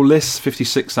 Michael Liss,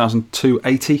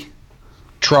 56,280.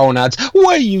 Trollnads,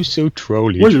 why are you so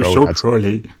trolly? Why are you so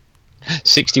trolly?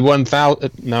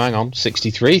 61,000. No, hang on,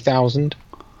 63,000.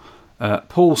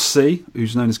 Paul C,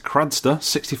 who's known as Cradster,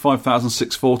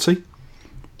 65,640.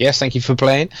 Yes, thank you for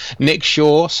playing. Nick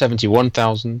Shaw,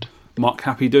 71,000. Mark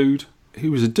Happy Dude,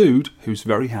 who is a dude who's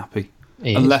very happy.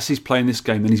 Unless he's playing this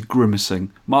game, then he's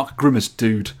grimacing. Mark Grimace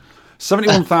Dude,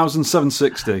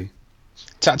 71,760.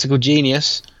 Tactical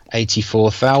Genius,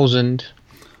 84,000.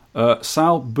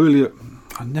 Sal Bullier,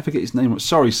 I never get his name right.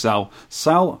 Sorry, Sal.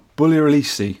 Sal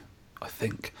Bullierlisi, I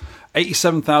think.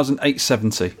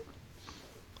 87,870.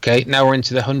 Okay, now we're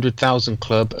into the 100,000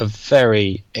 club, a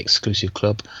very exclusive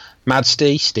club. Mad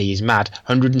Steve is mad,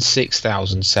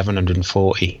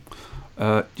 106,740.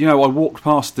 I walked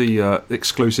past the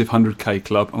exclusive 100k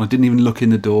club and I didn't even look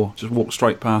in the door, just walked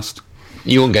straight past.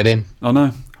 You won't get in. I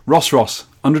know. Ross,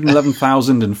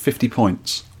 111,050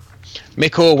 points.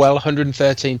 Mick Orwell,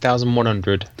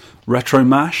 113,100. Retro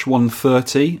Mash,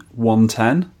 130,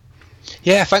 110.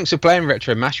 Yeah, thanks for playing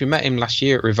Retro Mash. We met him last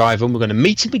year at Revival and we're going to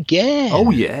meet him again.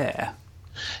 Oh, yeah.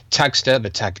 Tagster,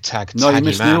 the tag. No, you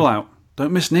missed Neil out.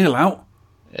 Don't miss Neil out.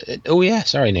 Oh, yeah,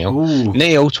 sorry, Neil. Ooh.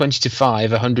 Neil,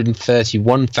 20-5,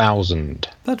 131,000.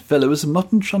 That fellow is a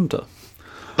mutton shunter.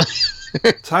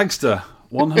 Tagster,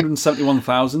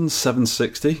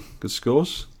 171,760. Good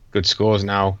scores. Good scores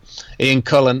now. Ian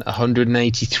Cullen,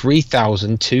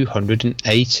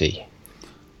 183,280.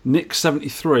 Nick,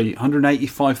 73,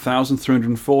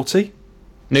 185,340.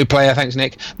 New player, thanks,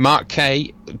 Nick. Mark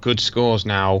K, good scores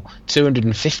now.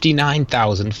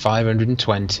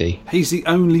 259,520. He's the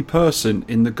only person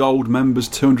in the Gold Members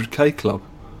 200k club.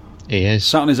 He is.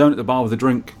 Sat on his own at the bar with a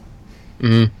drink.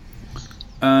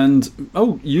 And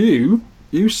you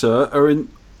sir, are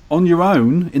on your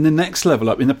own in the next level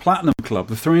up in the Platinum Club,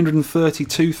 the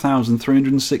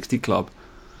 332,360 club.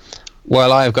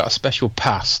 Well, I have got a special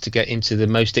pass to get into the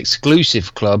most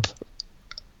exclusive club,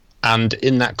 and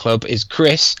in that club is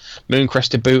Chris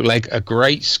Mooncrester Bootleg, a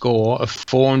great score of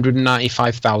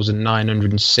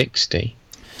 495,960.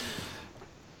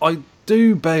 I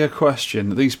do beg a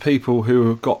question. These people who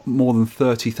have got more than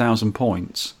 30,000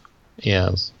 points.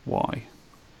 Yes. Why?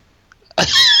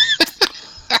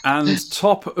 And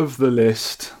top of the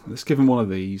list, let's give him one of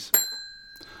these.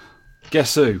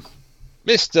 Guess who?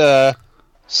 Mr.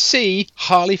 C.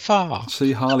 Harley Farr.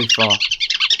 C. Harley Farr.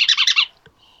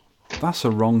 That's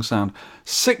a wrong sound.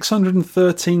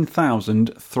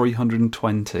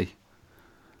 613,320.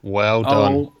 Well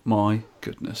done. Oh my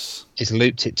goodness. He's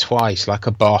looped it twice like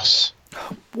a boss.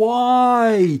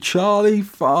 Why, Charlie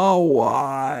Farr?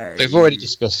 Why? We've already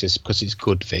discussed this because it's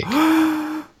good, Vic.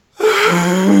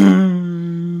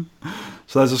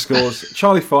 So there's the scores.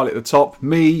 Charlie Farley at the top,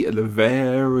 me at the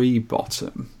very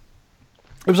bottom.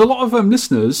 There was a lot of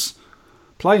listeners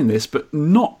playing this, but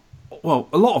not... Well,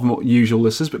 a lot of them are usual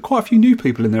listeners, but quite a few new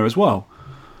people in there as well.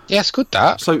 Yeah, it's good,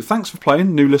 that. So thanks for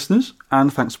playing, new listeners,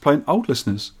 and thanks for playing, old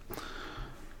listeners.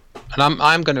 And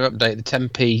I'm going to update the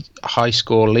 10p high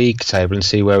score league table and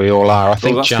see where we all are. I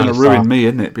think that's going to ruin me,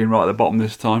 isn't it, being right at the bottom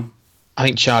this time? I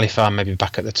think Charlie Farr may be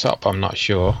back at the top, I'm not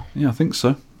sure. Yeah, I think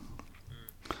so.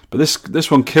 But this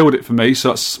one killed it for me, so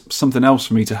that's something else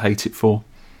for me to hate it for.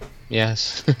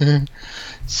 Yes.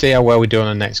 See how well we do on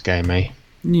the next game, eh?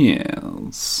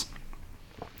 Yes.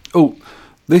 Oh,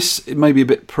 this may be a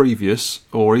bit previous,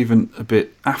 or even a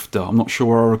bit after. I'm not sure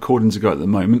where our recordings are going at the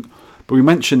moment. But we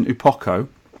mentioned Upoko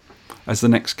as the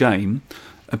next game,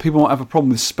 and people might have a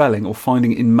problem with spelling or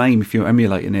finding it in MAME if you're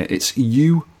emulating it. It's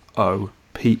UOPOKO.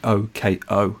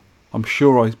 I'm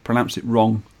sure I pronounced it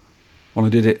wrong when I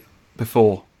did it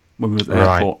before, when we were at the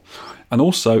airport. And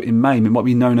also, in MAME, it might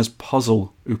be known as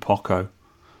Puzzle Upoko.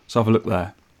 So have a look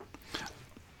there.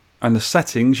 And the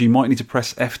settings, you might need to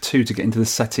press F2 to get into the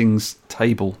settings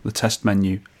table, the test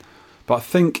menu. But I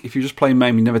think if you just play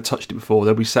MAME, you never touched it before,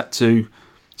 they'll be set to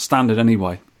standard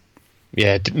anyway.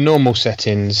 Yeah, normal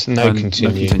settings, no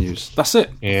continues. That's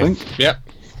it, yeah. I think. Yep.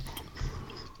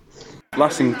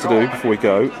 Last thing to do before we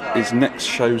go is next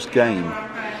show's game.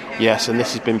 Yes, and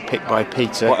this has been picked by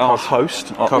Peter. By our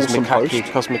host, our awesome host.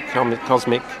 Cosmic Kangaroo.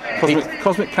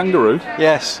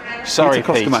 Yes. Sorry,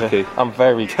 Peter. I'm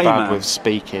very bad with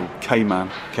speaking. K-Man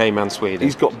Sweden.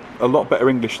 He's got a lot better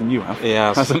English than you have. He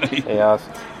has. Hasn't he? He has.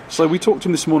 So we talked to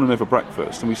him this morning over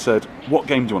breakfast, and we said, what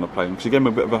game do you want to play? Because he gave him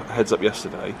a bit of a heads up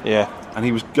yesterday. Yeah. And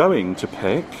he was going to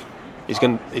pick... He's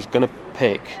going to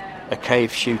pick a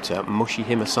cave shooter, Mushi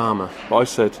Himasama. But I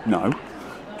said, no.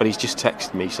 But he's just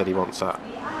texted me, said he wants that.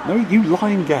 No, you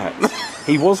lying get.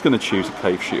 He was going to choose a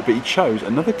cave shooter, but he chose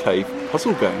another cave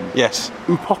puzzle game. Yes.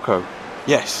 Upoko.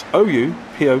 Yes.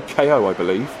 Upoko, I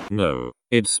believe. No,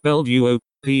 it's spelled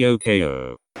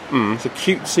Uopoko. It's a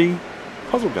cutesy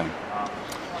puzzle game.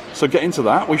 So get into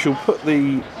that. We shall put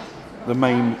the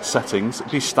main settings.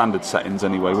 It'll be standard settings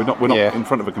anyway. We're not in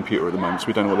front of a computer at the moment, so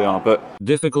we don't know what they are. But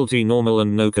difficulty normal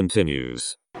and no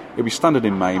continues. It'll be standard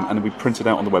in MAME, and it'll be printed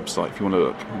out on the website if you want to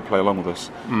look and play along with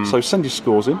us. So send your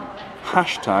scores in.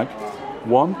 Hashtag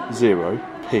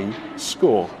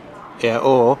 10p_score. Yeah,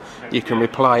 or you can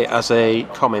reply as a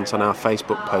comment on our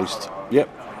Facebook post. Yep.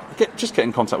 Just get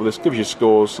in contact with us. Give us your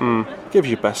scores. Give us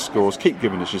your best scores. Keep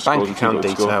giving us your scores. Bank account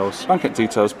details. Bank account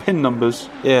details. PIN numbers.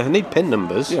 Yeah, I need PIN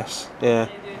numbers. Yes. Yeah.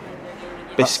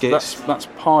 Biscuits. That's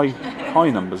pie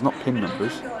numbers, not PIN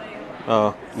numbers.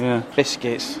 Oh. Yeah.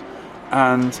 Biscuits.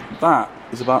 And that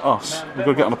is about us. We've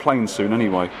got to get on a plane soon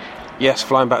anyway. Yes,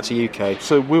 flying back to UK.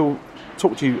 So we'll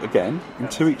talk to you again in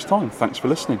 2 weeks' time. Thanks for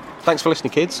listening. Thanks for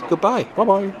listening, kids. Goodbye.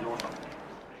 Bye-bye.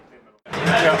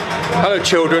 Hello,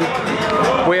 children.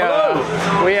 We're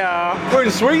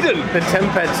in Sweden. The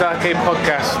 10pence Arcade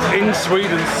Podcast. In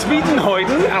Sweden.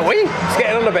 Swedenhöjden. Are we? It's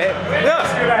getting on a bit.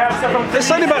 Yeah.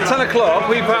 It's only about 10 o'clock.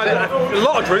 We've had a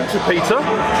lot of drinks with Peter.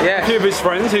 Yeah. A few of his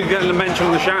friends who are going to mention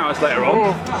in the showers later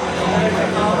on.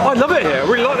 I love it here. I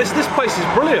really like this. This place is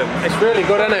brilliant. It's really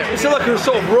good, isn't it? It's like a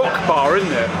sort of rock bar,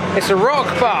 isn't it? It's a rock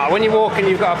bar. When you walk in,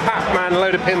 you've got a Pac-Man, a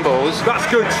load of pinballs. That's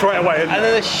good straight away, isn't it? And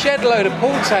then a shed load of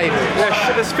pool tables.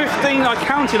 Yeah, there's 15, I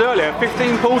counted earlier,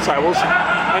 15 pool tables.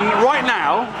 And right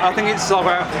now, I think it's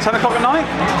about 10 o'clock at night.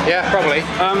 Yeah, probably.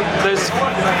 There's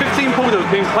 15 pool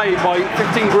tables being played by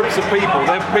 15 groups of people.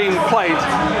 They're being played,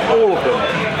 all of them.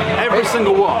 Every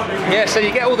single one. Yeah, so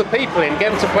you get all the people in,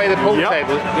 get them to play the pool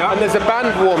table, and there's a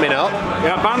band warming up.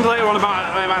 Yeah, band later on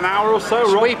about an hour or so.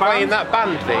 Should we play in that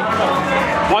band thing?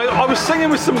 I was singing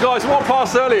with some guys, walked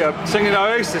past earlier, singing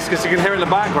Oasis, because you can hear it in the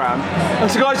background. And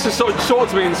some guys just sort of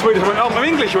talked to me in Swedish. I went, oh, I'm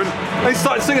English. And they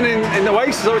started singing in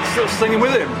Oasis. I was sort of singing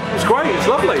with him. It was great. It's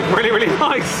lovely. Really, really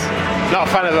nice. Not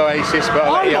a fan of Oasis, but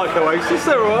I like Oasis.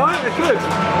 They're alright. They're good.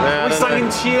 We sang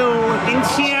in tune.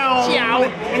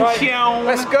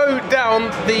 Let's go down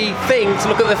the thing to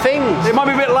look at the things. It might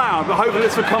be a bit loud, but hopefully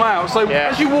this will come out. So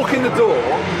as you walk in the door,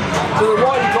 to the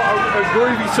right you've got a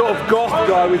groovy sort of goth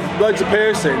guy with loads of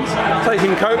piercings,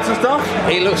 taking coats and stuff.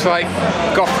 He looks like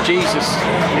goth Jesus.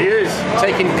 He is.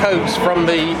 Taking coats from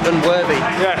the unworthy.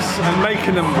 Yes, and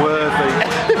making them worthy.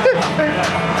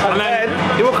 And then,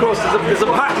 of course, there's a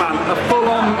Pac-Man, a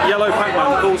full-on yellow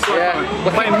Pac-Man, full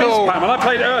Pac-Man. Playing Ms. Pac-Man. I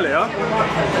played earlier.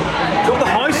 Got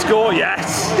the high score,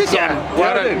 yes. Did you?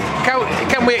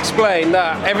 Can we explain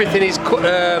that everything is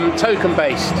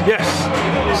token-based? Yes.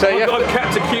 So I've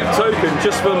kept a cute token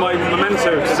just for my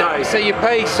memento today. So you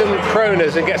pay some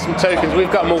kronas and get some tokens.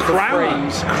 We've got them all for free.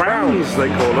 Crowns, they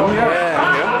call them.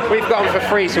 Yeah. We've got them for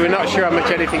free, so we're not sure how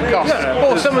much anything costs.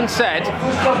 Or someone said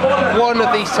one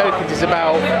of these tokens is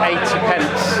about 80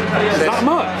 pence. Is that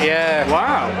much? Yeah.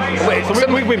 Wow.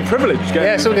 So we've been privileged.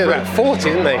 Yeah, something about 40,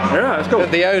 isn't they? Yeah, that's cool.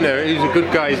 The owner, who's a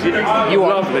good guy,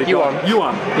 Yuan.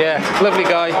 Yeah, lovely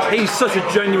guy. He's such a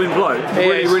genuine bloke.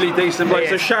 Really decent bloke.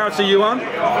 So shout out to Yuan.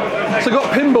 So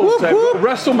got pinballs there. Got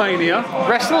WrestleMania.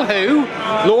 Wrestle who?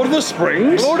 Lord of the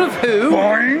Springs. Lord of who?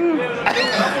 Boing.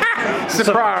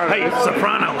 Sopranos. Hey,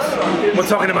 Sopranos. We're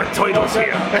talking about titles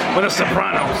here. We're the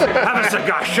Sopranos. Have a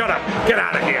cigar. Shut up. Get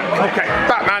out of here. Okay.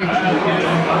 Batman.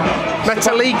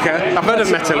 Metallica. I've heard of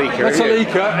Metallica.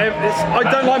 Metallica. I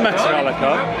don't like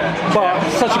Metallica, but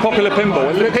it's such a popular pinball.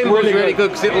 It looks really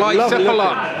good because it lights up a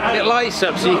lot. It lights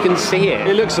up so you can see it.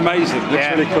 It looks amazing. It looks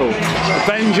really cool.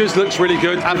 Avengers looks really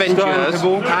good. Avengers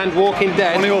and Walking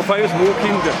Dead. One of your favourites,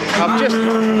 Walking Dead. I've just...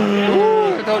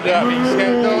 Don't do that,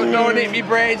 Vic. Don't hit me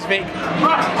brains, Vic.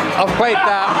 I've played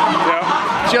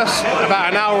that just about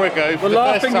an hour ago. The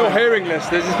last thing you're hearing,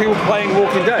 listeners, is people playing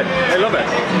Walking Dead. They love it.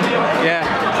 Yeah.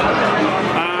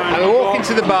 And we're walking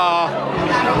to the bar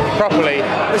properly.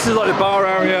 This is like the bar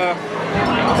area.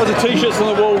 There's the t-shirts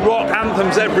on the wall, rock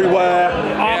anthems everywhere.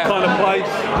 Our kind of place.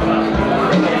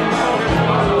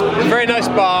 Very nice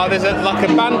bar. There's like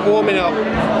a band warming up.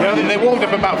 They warmed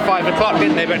up about 5 o'clock,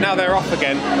 didn't they? But now they're off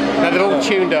again. Now they're all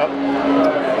tuned up.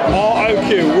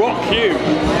 ROQ, Rock Q,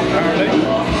 apparently.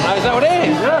 Oh, is that what it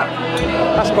is? Yeah.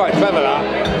 That's quite clever, that.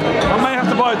 I may have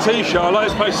to buy a t-shirt. I like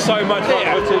this place so much.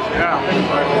 Yeah.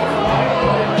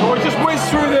 We just whizzed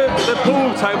through the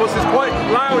pool tables. It's quite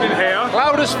loud in here.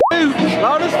 Loud as f***.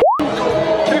 Loud as f***.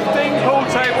 15 pool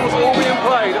tables all being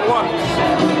played at once.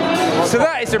 So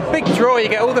that is a big draw. You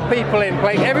get all the people in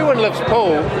playing. Everyone loves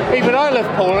pool. Even I love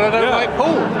pool, and I don't like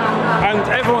pool. And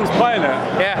everyone's playing it.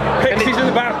 Yeah. Pixies in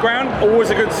the background, always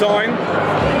a good sign.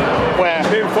 Where?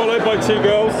 Being followed by 2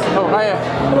 girls. Oh, hiya.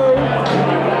 Hello.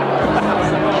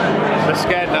 They're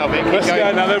scared now, Vic. They're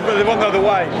scared now. They've gone the other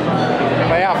way.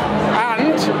 They have.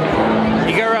 And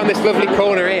you go around this lovely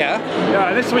corner here. Yeah,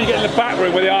 and this is where you get in the back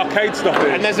room where the arcade stuff is.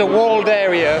 And there's a walled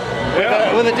area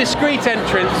with a discreet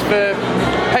entrance for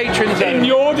patrons. In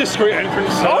your discreet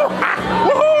entrance, sir.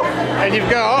 Oh! And you've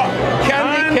got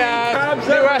Candy Cabs,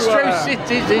 new Astro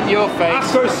Cities in your face.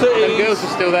 Astro Cities. The girls are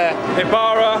still there.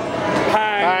 Ibarra,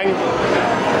 Pang.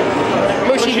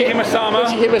 Mushi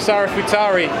Himasara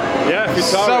Futari. Yeah, Futari.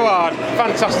 So hard.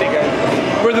 Fantastic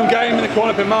game. Rhythm game in the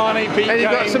corner, Pimani, beat And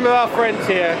you've got some of our friends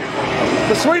here.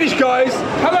 The Swedish guys.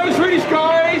 Hello, Swedish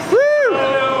guys. Woo!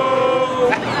 Hello.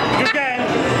 Good game.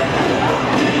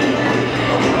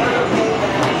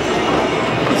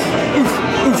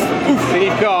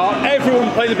 You've got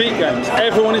everyone playing the beat games.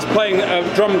 Everyone is playing a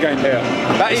drum game here.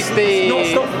 That is the...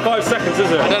 It's not stopped for 5 seconds,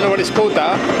 is it? I don't know what it's called,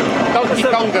 that. Donkey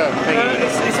Konga.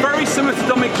 It's very similar to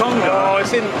Donkey Konga. Oh,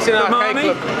 it's in our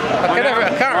arcade club. I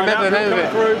can't remember the name of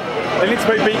it. They need to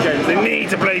play beat games. They need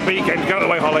to play beat games. Go out of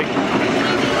the way, Holly.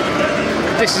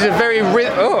 This is a very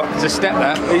there's a step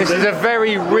there. This is a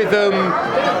very rhythm,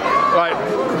 but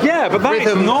that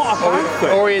is not a bad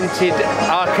thing. Oriented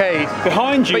arcade.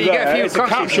 Behind you, it's a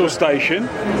capsule station,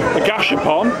 a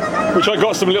Gashapon, which I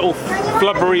got some little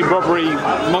flubbery, rubbery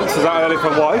monsters out earlier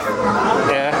for wife.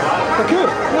 Yeah. They're good.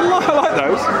 I like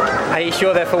those. Are you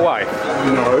sure they're for wife?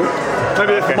 No.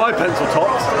 Maybe they're for my pencil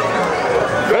tops.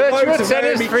 Virtua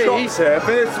Tennis 3.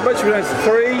 Virtua Tennis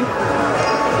 3.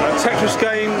 Tetris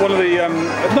game, one of the,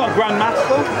 not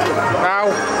Grandmaster.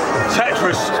 Ow.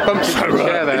 Tetris. Bumped into the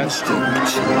chair there.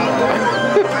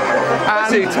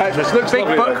 And Tetris. Looks Big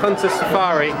lovely, Buck though. Hunter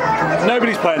Safari.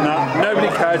 Nobody's playing that. Nobody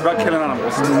cares about killing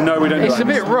animals. No, we don't. It's a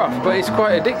bit rough, but it's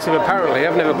quite addictive apparently.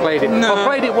 I've never played it. No. I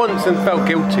played it once and felt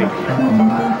guilty.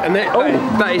 And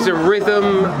that is a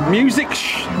rhythm... Music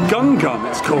Gun Gun,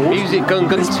 it's called. Music Gun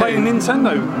Gun 2. It's playing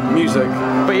Nintendo music.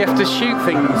 But you have to shoot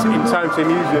things in time to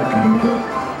music.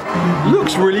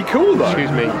 Looks really cool though.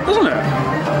 Excuse me. Doesn't it?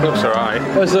 Looks alright.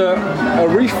 There's a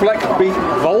Reflect Beat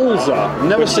Volza.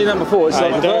 Never seen that before. It's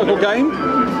like a vertical game.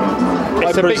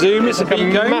 I presume it's a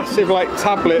beat game. Massive like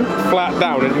tablet flat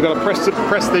down, and you've got to press the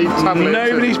tablet.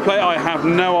 Nobody's played. I have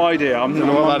no idea. I don't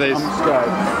know what that is. I'm scared.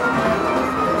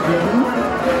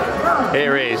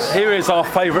 Here is our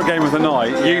favourite game of the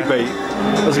night. You beat.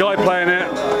 There's a guy playing it.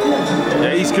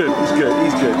 Yeah, he's good. He's good.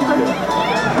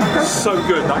 So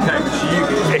good that game.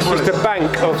 It's just a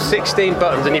bank of 16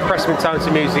 buttons, and you press them in time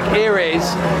to music. Here is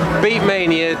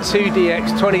Beatmania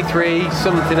 2DX23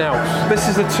 something else. This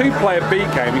is a 2-player beat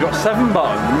game. You've got 7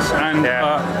 buttons and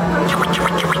a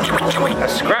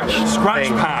scratch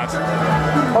pad.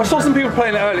 I saw some people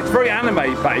playing it earlier. It's very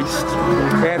anime based.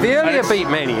 Yeah, the earlier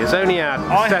Beatmanias only had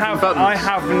 7 buttons. I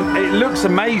haven't. It looks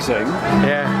amazing.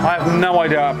 Yeah. I have no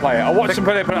idea how to play it. I watched some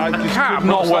play it, but I just could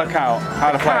not work out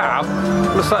how to play it.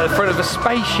 Looks like the front of a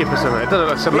spaceship or something. It doesn't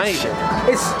look amazing.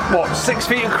 It's what, 6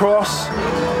 feet across,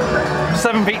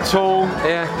 7 feet tall.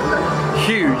 Yeah.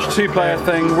 Huge 2-player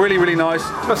thing. Really, really nice.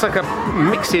 Looks like a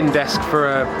mixing desk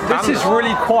for a band. This is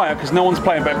really quiet because no one's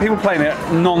playing, but people playing it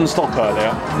non-stop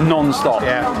earlier. Non-stop.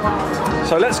 Yeah.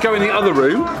 So let's go in the other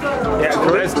room. Yeah.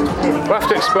 We'll have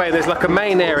to explain. There's like a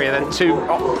main area, then 2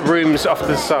 rooms off to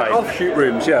the side. Offshoot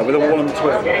rooms, yeah, with a wall in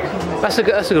between. That's a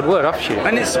good word, offshoot.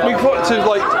 And we've got to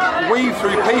like weave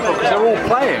through people because they're all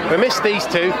playing. We missed these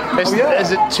 2.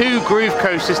 There's 2 groove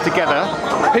coasters together.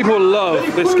 People love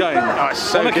this game. Oh, it's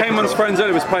so one of Cayman's friends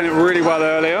earlier was playing it really well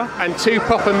earlier. And 2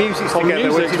 proper musics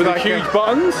together, which is with like huge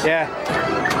buttons. Yeah.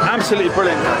 Absolutely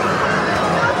brilliant.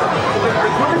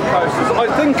 I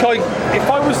think if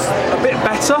I was a bit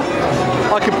better,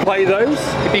 I could play those.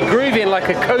 You'd be grooving like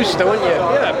a coaster, wouldn't you?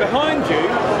 Yeah, behind you,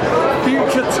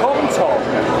 Future Tom Tom.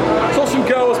 Saw some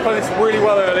girls playing this really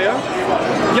well earlier.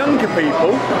 Younger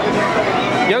people.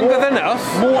 Younger than us?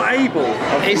 More able.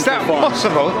 Is that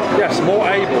possible? Yes, more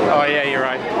able. Oh yeah, you're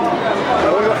right. What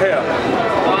have we got here?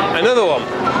 Another one.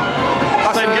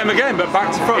 Same game again, but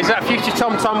back to front. Is that Future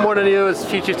Tom Tom 1 and the other's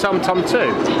Future Tom Tom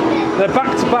 2? They're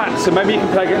back to back, so maybe you can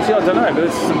play against it, I don't know.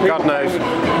 But God knows.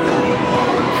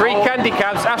 3 candy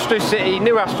cabs, Astro City,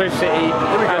 New Astro City,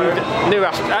 and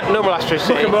normal Astro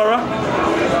City.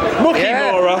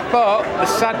 Mukimura. But the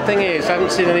sad thing is, I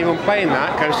haven't seen anyone playing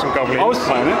that, Ghosts and Goblins. I was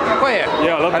playing it. Were you?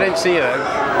 Yeah, I loved it. I didn't see you though.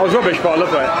 I was rubbish, but I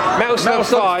loved it. Metal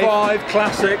Slug 5.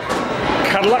 Classic.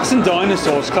 Cadillacs and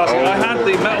Dinosaurs, classic. I had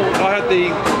the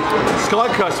Sky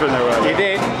Cursor in there earlier. You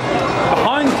did.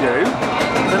 Behind you,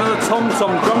 there's another Tom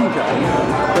Tom drum game.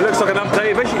 It looks like an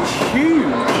updated version. It's huge.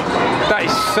 That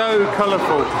is so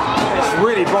colourful. It's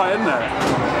really bright, isn't it?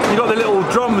 You've got the little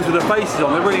drums with the faces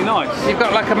on. They're really nice. You've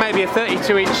got like maybe a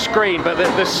 32-inch screen, but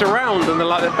the surround and the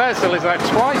pedestal is like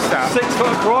twice that. 6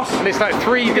 foot across. And it's like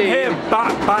 3D. You can hear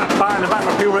bat in the back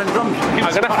of people in drums.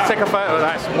 I'm going to have to take a photo of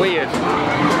that. It's weird.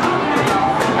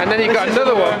 And then you've got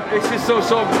another one. This is sort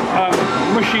of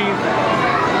mushy.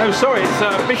 Oh, sorry, it's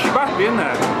Bishi Bashi, isn't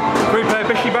there? 3-player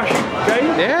Bishi Bashi game?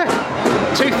 Yeah.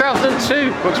 2002.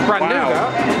 Looks brand new,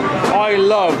 that. I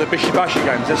love the Bishi Bashi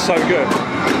games. They're so good.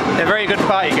 They're very good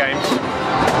party games.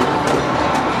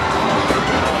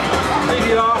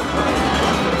 DDR,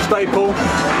 staple.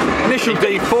 Initial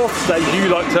D, 4th stage you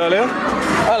liked earlier.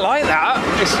 I like that.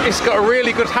 It's got a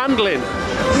really good handling.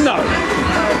 No.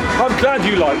 I'm glad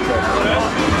you liked it.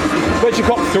 Virtua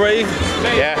Cop 3.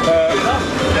 Yeah. A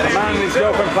man and his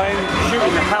girlfriend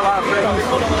shooting the hell out of things.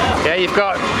 Yeah, you've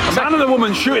got a man and a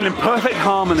woman shooting in perfect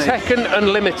harmony. Tekken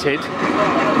Unlimited.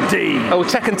 D. Oh,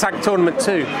 Tekken Tag Tournament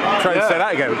 2. Try to say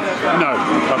that again. No.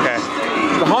 Okay.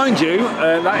 Behind you,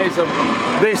 that is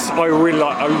this I really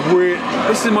like.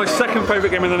 This is my second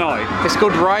favourite game of the night. It's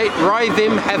called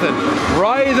Rhythm Heaven.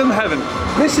 Rhythm Heaven.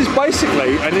 This is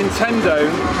basically a Nintendo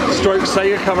 /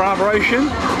 Sega collaboration.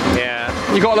 Yeah.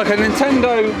 You got like a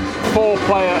Nintendo 4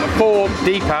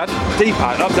 D-pad,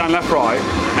 up, down, left, right,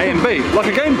 A and B, like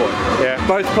a Game Boy. Yeah.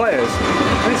 Both players.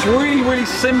 And it's really, really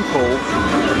simple.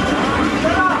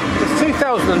 It's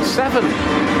 2007.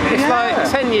 It's like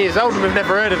 10 years old and we've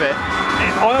never heard of it.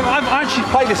 I've actually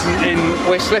played this in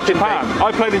We're slipping, Japan. mate.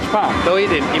 I played in Japan. No, you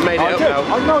didn't. You made it I up did. now.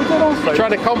 I know, I did also. You're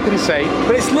trying to compensate.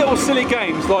 But it's little silly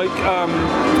games like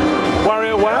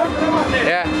WarioWare.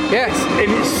 Yeah. Yes.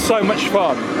 And it's so much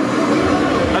fun.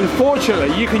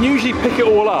 Unfortunately, you can usually pick it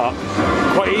all up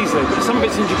quite easily, but some of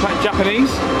it's in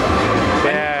Japanese.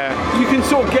 Yeah. You can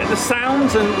sort of get the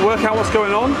sounds and work out what's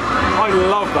going on. I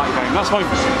love that game. That's my,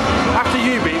 after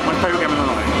Ubi, my favourite game of the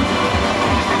night.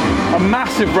 A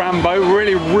massive Rambo,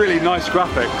 really, really nice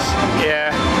graphics.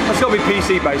 Yeah. That's got to be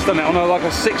PC based, doesn't it? On like a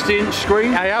 60-inch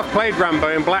screen. I have played Rambo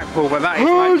in Blackpool, but that is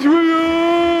like...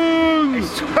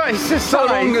 It's twice the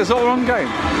size. Is that the wrong game?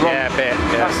 Yeah, a bit.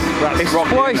 Yeah. That's it's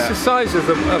rocky, twice the size of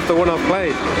the one I've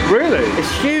played. Really?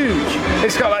 It's huge.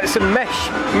 It's got like some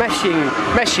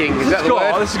meshing. Is that the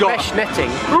word? This has got mesh netting.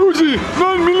 Uzi,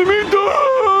 9mm.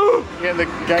 Yeah, the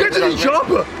Get to the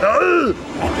chopper.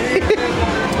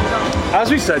 As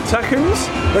we said, Tekkens.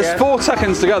 There's 4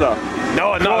 Tekkens together.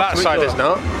 No, not that side. There's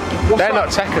not. They're not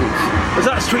Tekkens. Is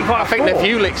that Street Fighter 4? I think they're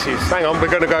Vulixes. Hang on, we're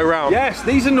going to go round. Yes,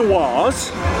 these are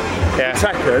Noirs. Yeah.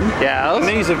 Tekken. Yeah. And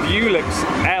these are Vulix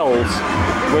Ls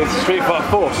with Street Fighter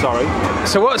 4. Sorry.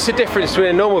 So what's the difference between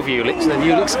a normal Vulix and a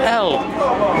Vulix L?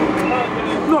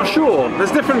 I'm not sure.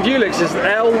 There's different Vulixes.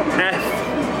 L, F,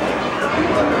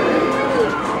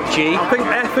 G. I think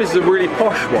F is the really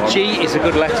posh one. G is a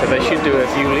good letter. They should do a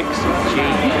Vulix. G.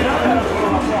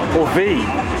 Or V.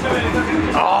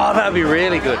 Oh, that'd be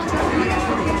really good.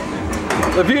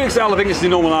 The Vulix L, I think, is the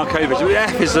normal arcade version. The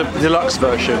F is the deluxe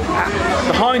version.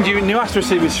 Behind you, New Astro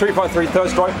City with Street Fighter 3 Third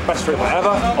Strike, best Street Fighter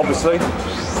ever, obviously.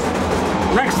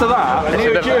 Next to that, a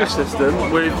Neo Geo system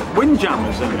with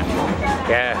Windjammers in it.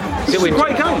 Yeah. It's a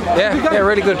great game. Yeah,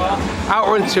 really good.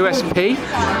 Outrun 2SP.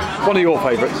 One of your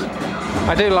favourites.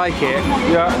 I do like it.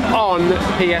 Yeah. On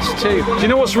PS2. Do you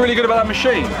know what's really good about that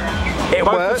machine? It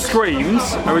Both works. The screens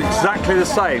are exactly the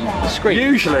same.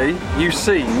 Usually, you've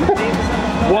seen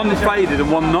one faded and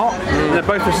one not. They're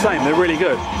both the same. They're really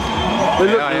good. They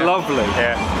look lovely.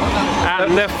 Yeah.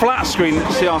 And they're flat screen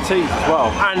CRTs as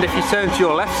well. And if you turn to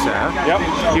your left, sir,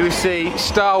 you will see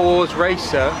Star Wars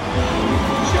Racer,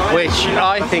 which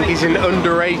I think is an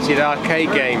underrated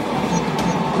arcade game.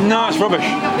 No, it's rubbish.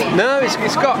 No,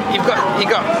 you've got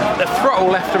the throttle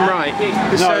left and right.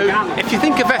 So if you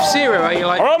think of F-Zero, you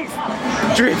like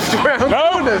drift around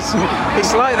corners.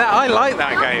 It's like that. I like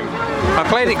that game. I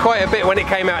played it quite a bit when it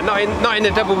came out. Not in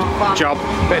a double job,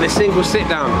 but in a single sit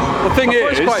down. The thing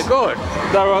is, it's quite good.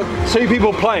 There are 2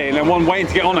 people playing and 1 waiting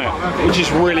to get on it, which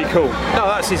is really cool. No,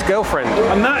 that's his girlfriend.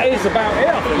 And that is about it,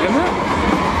 I think, isn't it?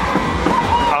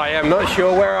 I am not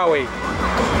sure. Where are we?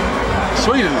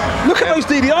 Sweden. Look at those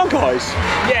DDR guys.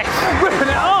 Yes. Ripping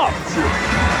it up.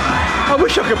 I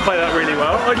wish I could play that really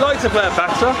well. I'd like to play it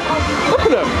better. Look at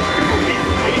them.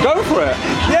 Go for it.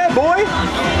 Yeah, boy.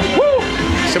 Woo.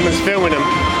 Someone's filming them.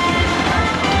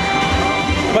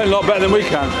 Playing a lot better than we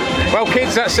can. Well,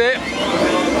 kids, that's it.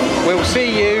 We'll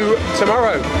see you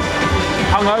tomorrow.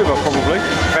 Hungover, probably.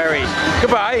 Very.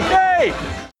 Goodbye. Yay.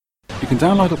 You can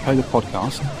download or play the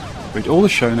podcast, read all the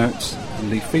show notes, and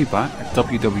leave feedback at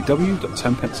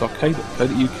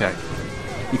www.tenpencearcade.co.uk.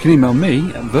 You can email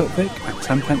me at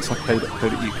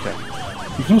vertvic@tenpencearcade.co.uk.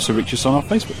 You can also reach us on our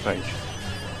Facebook page.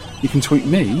 You can tweet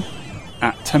me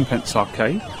at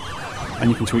tenpencearcade, and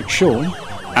you can tweet Sean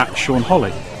at Sean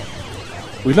Holly.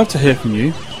 We'd love to hear from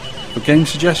you for game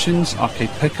suggestions, arcade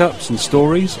pickups and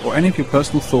stories, or any of your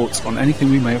personal thoughts on anything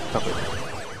we may have covered.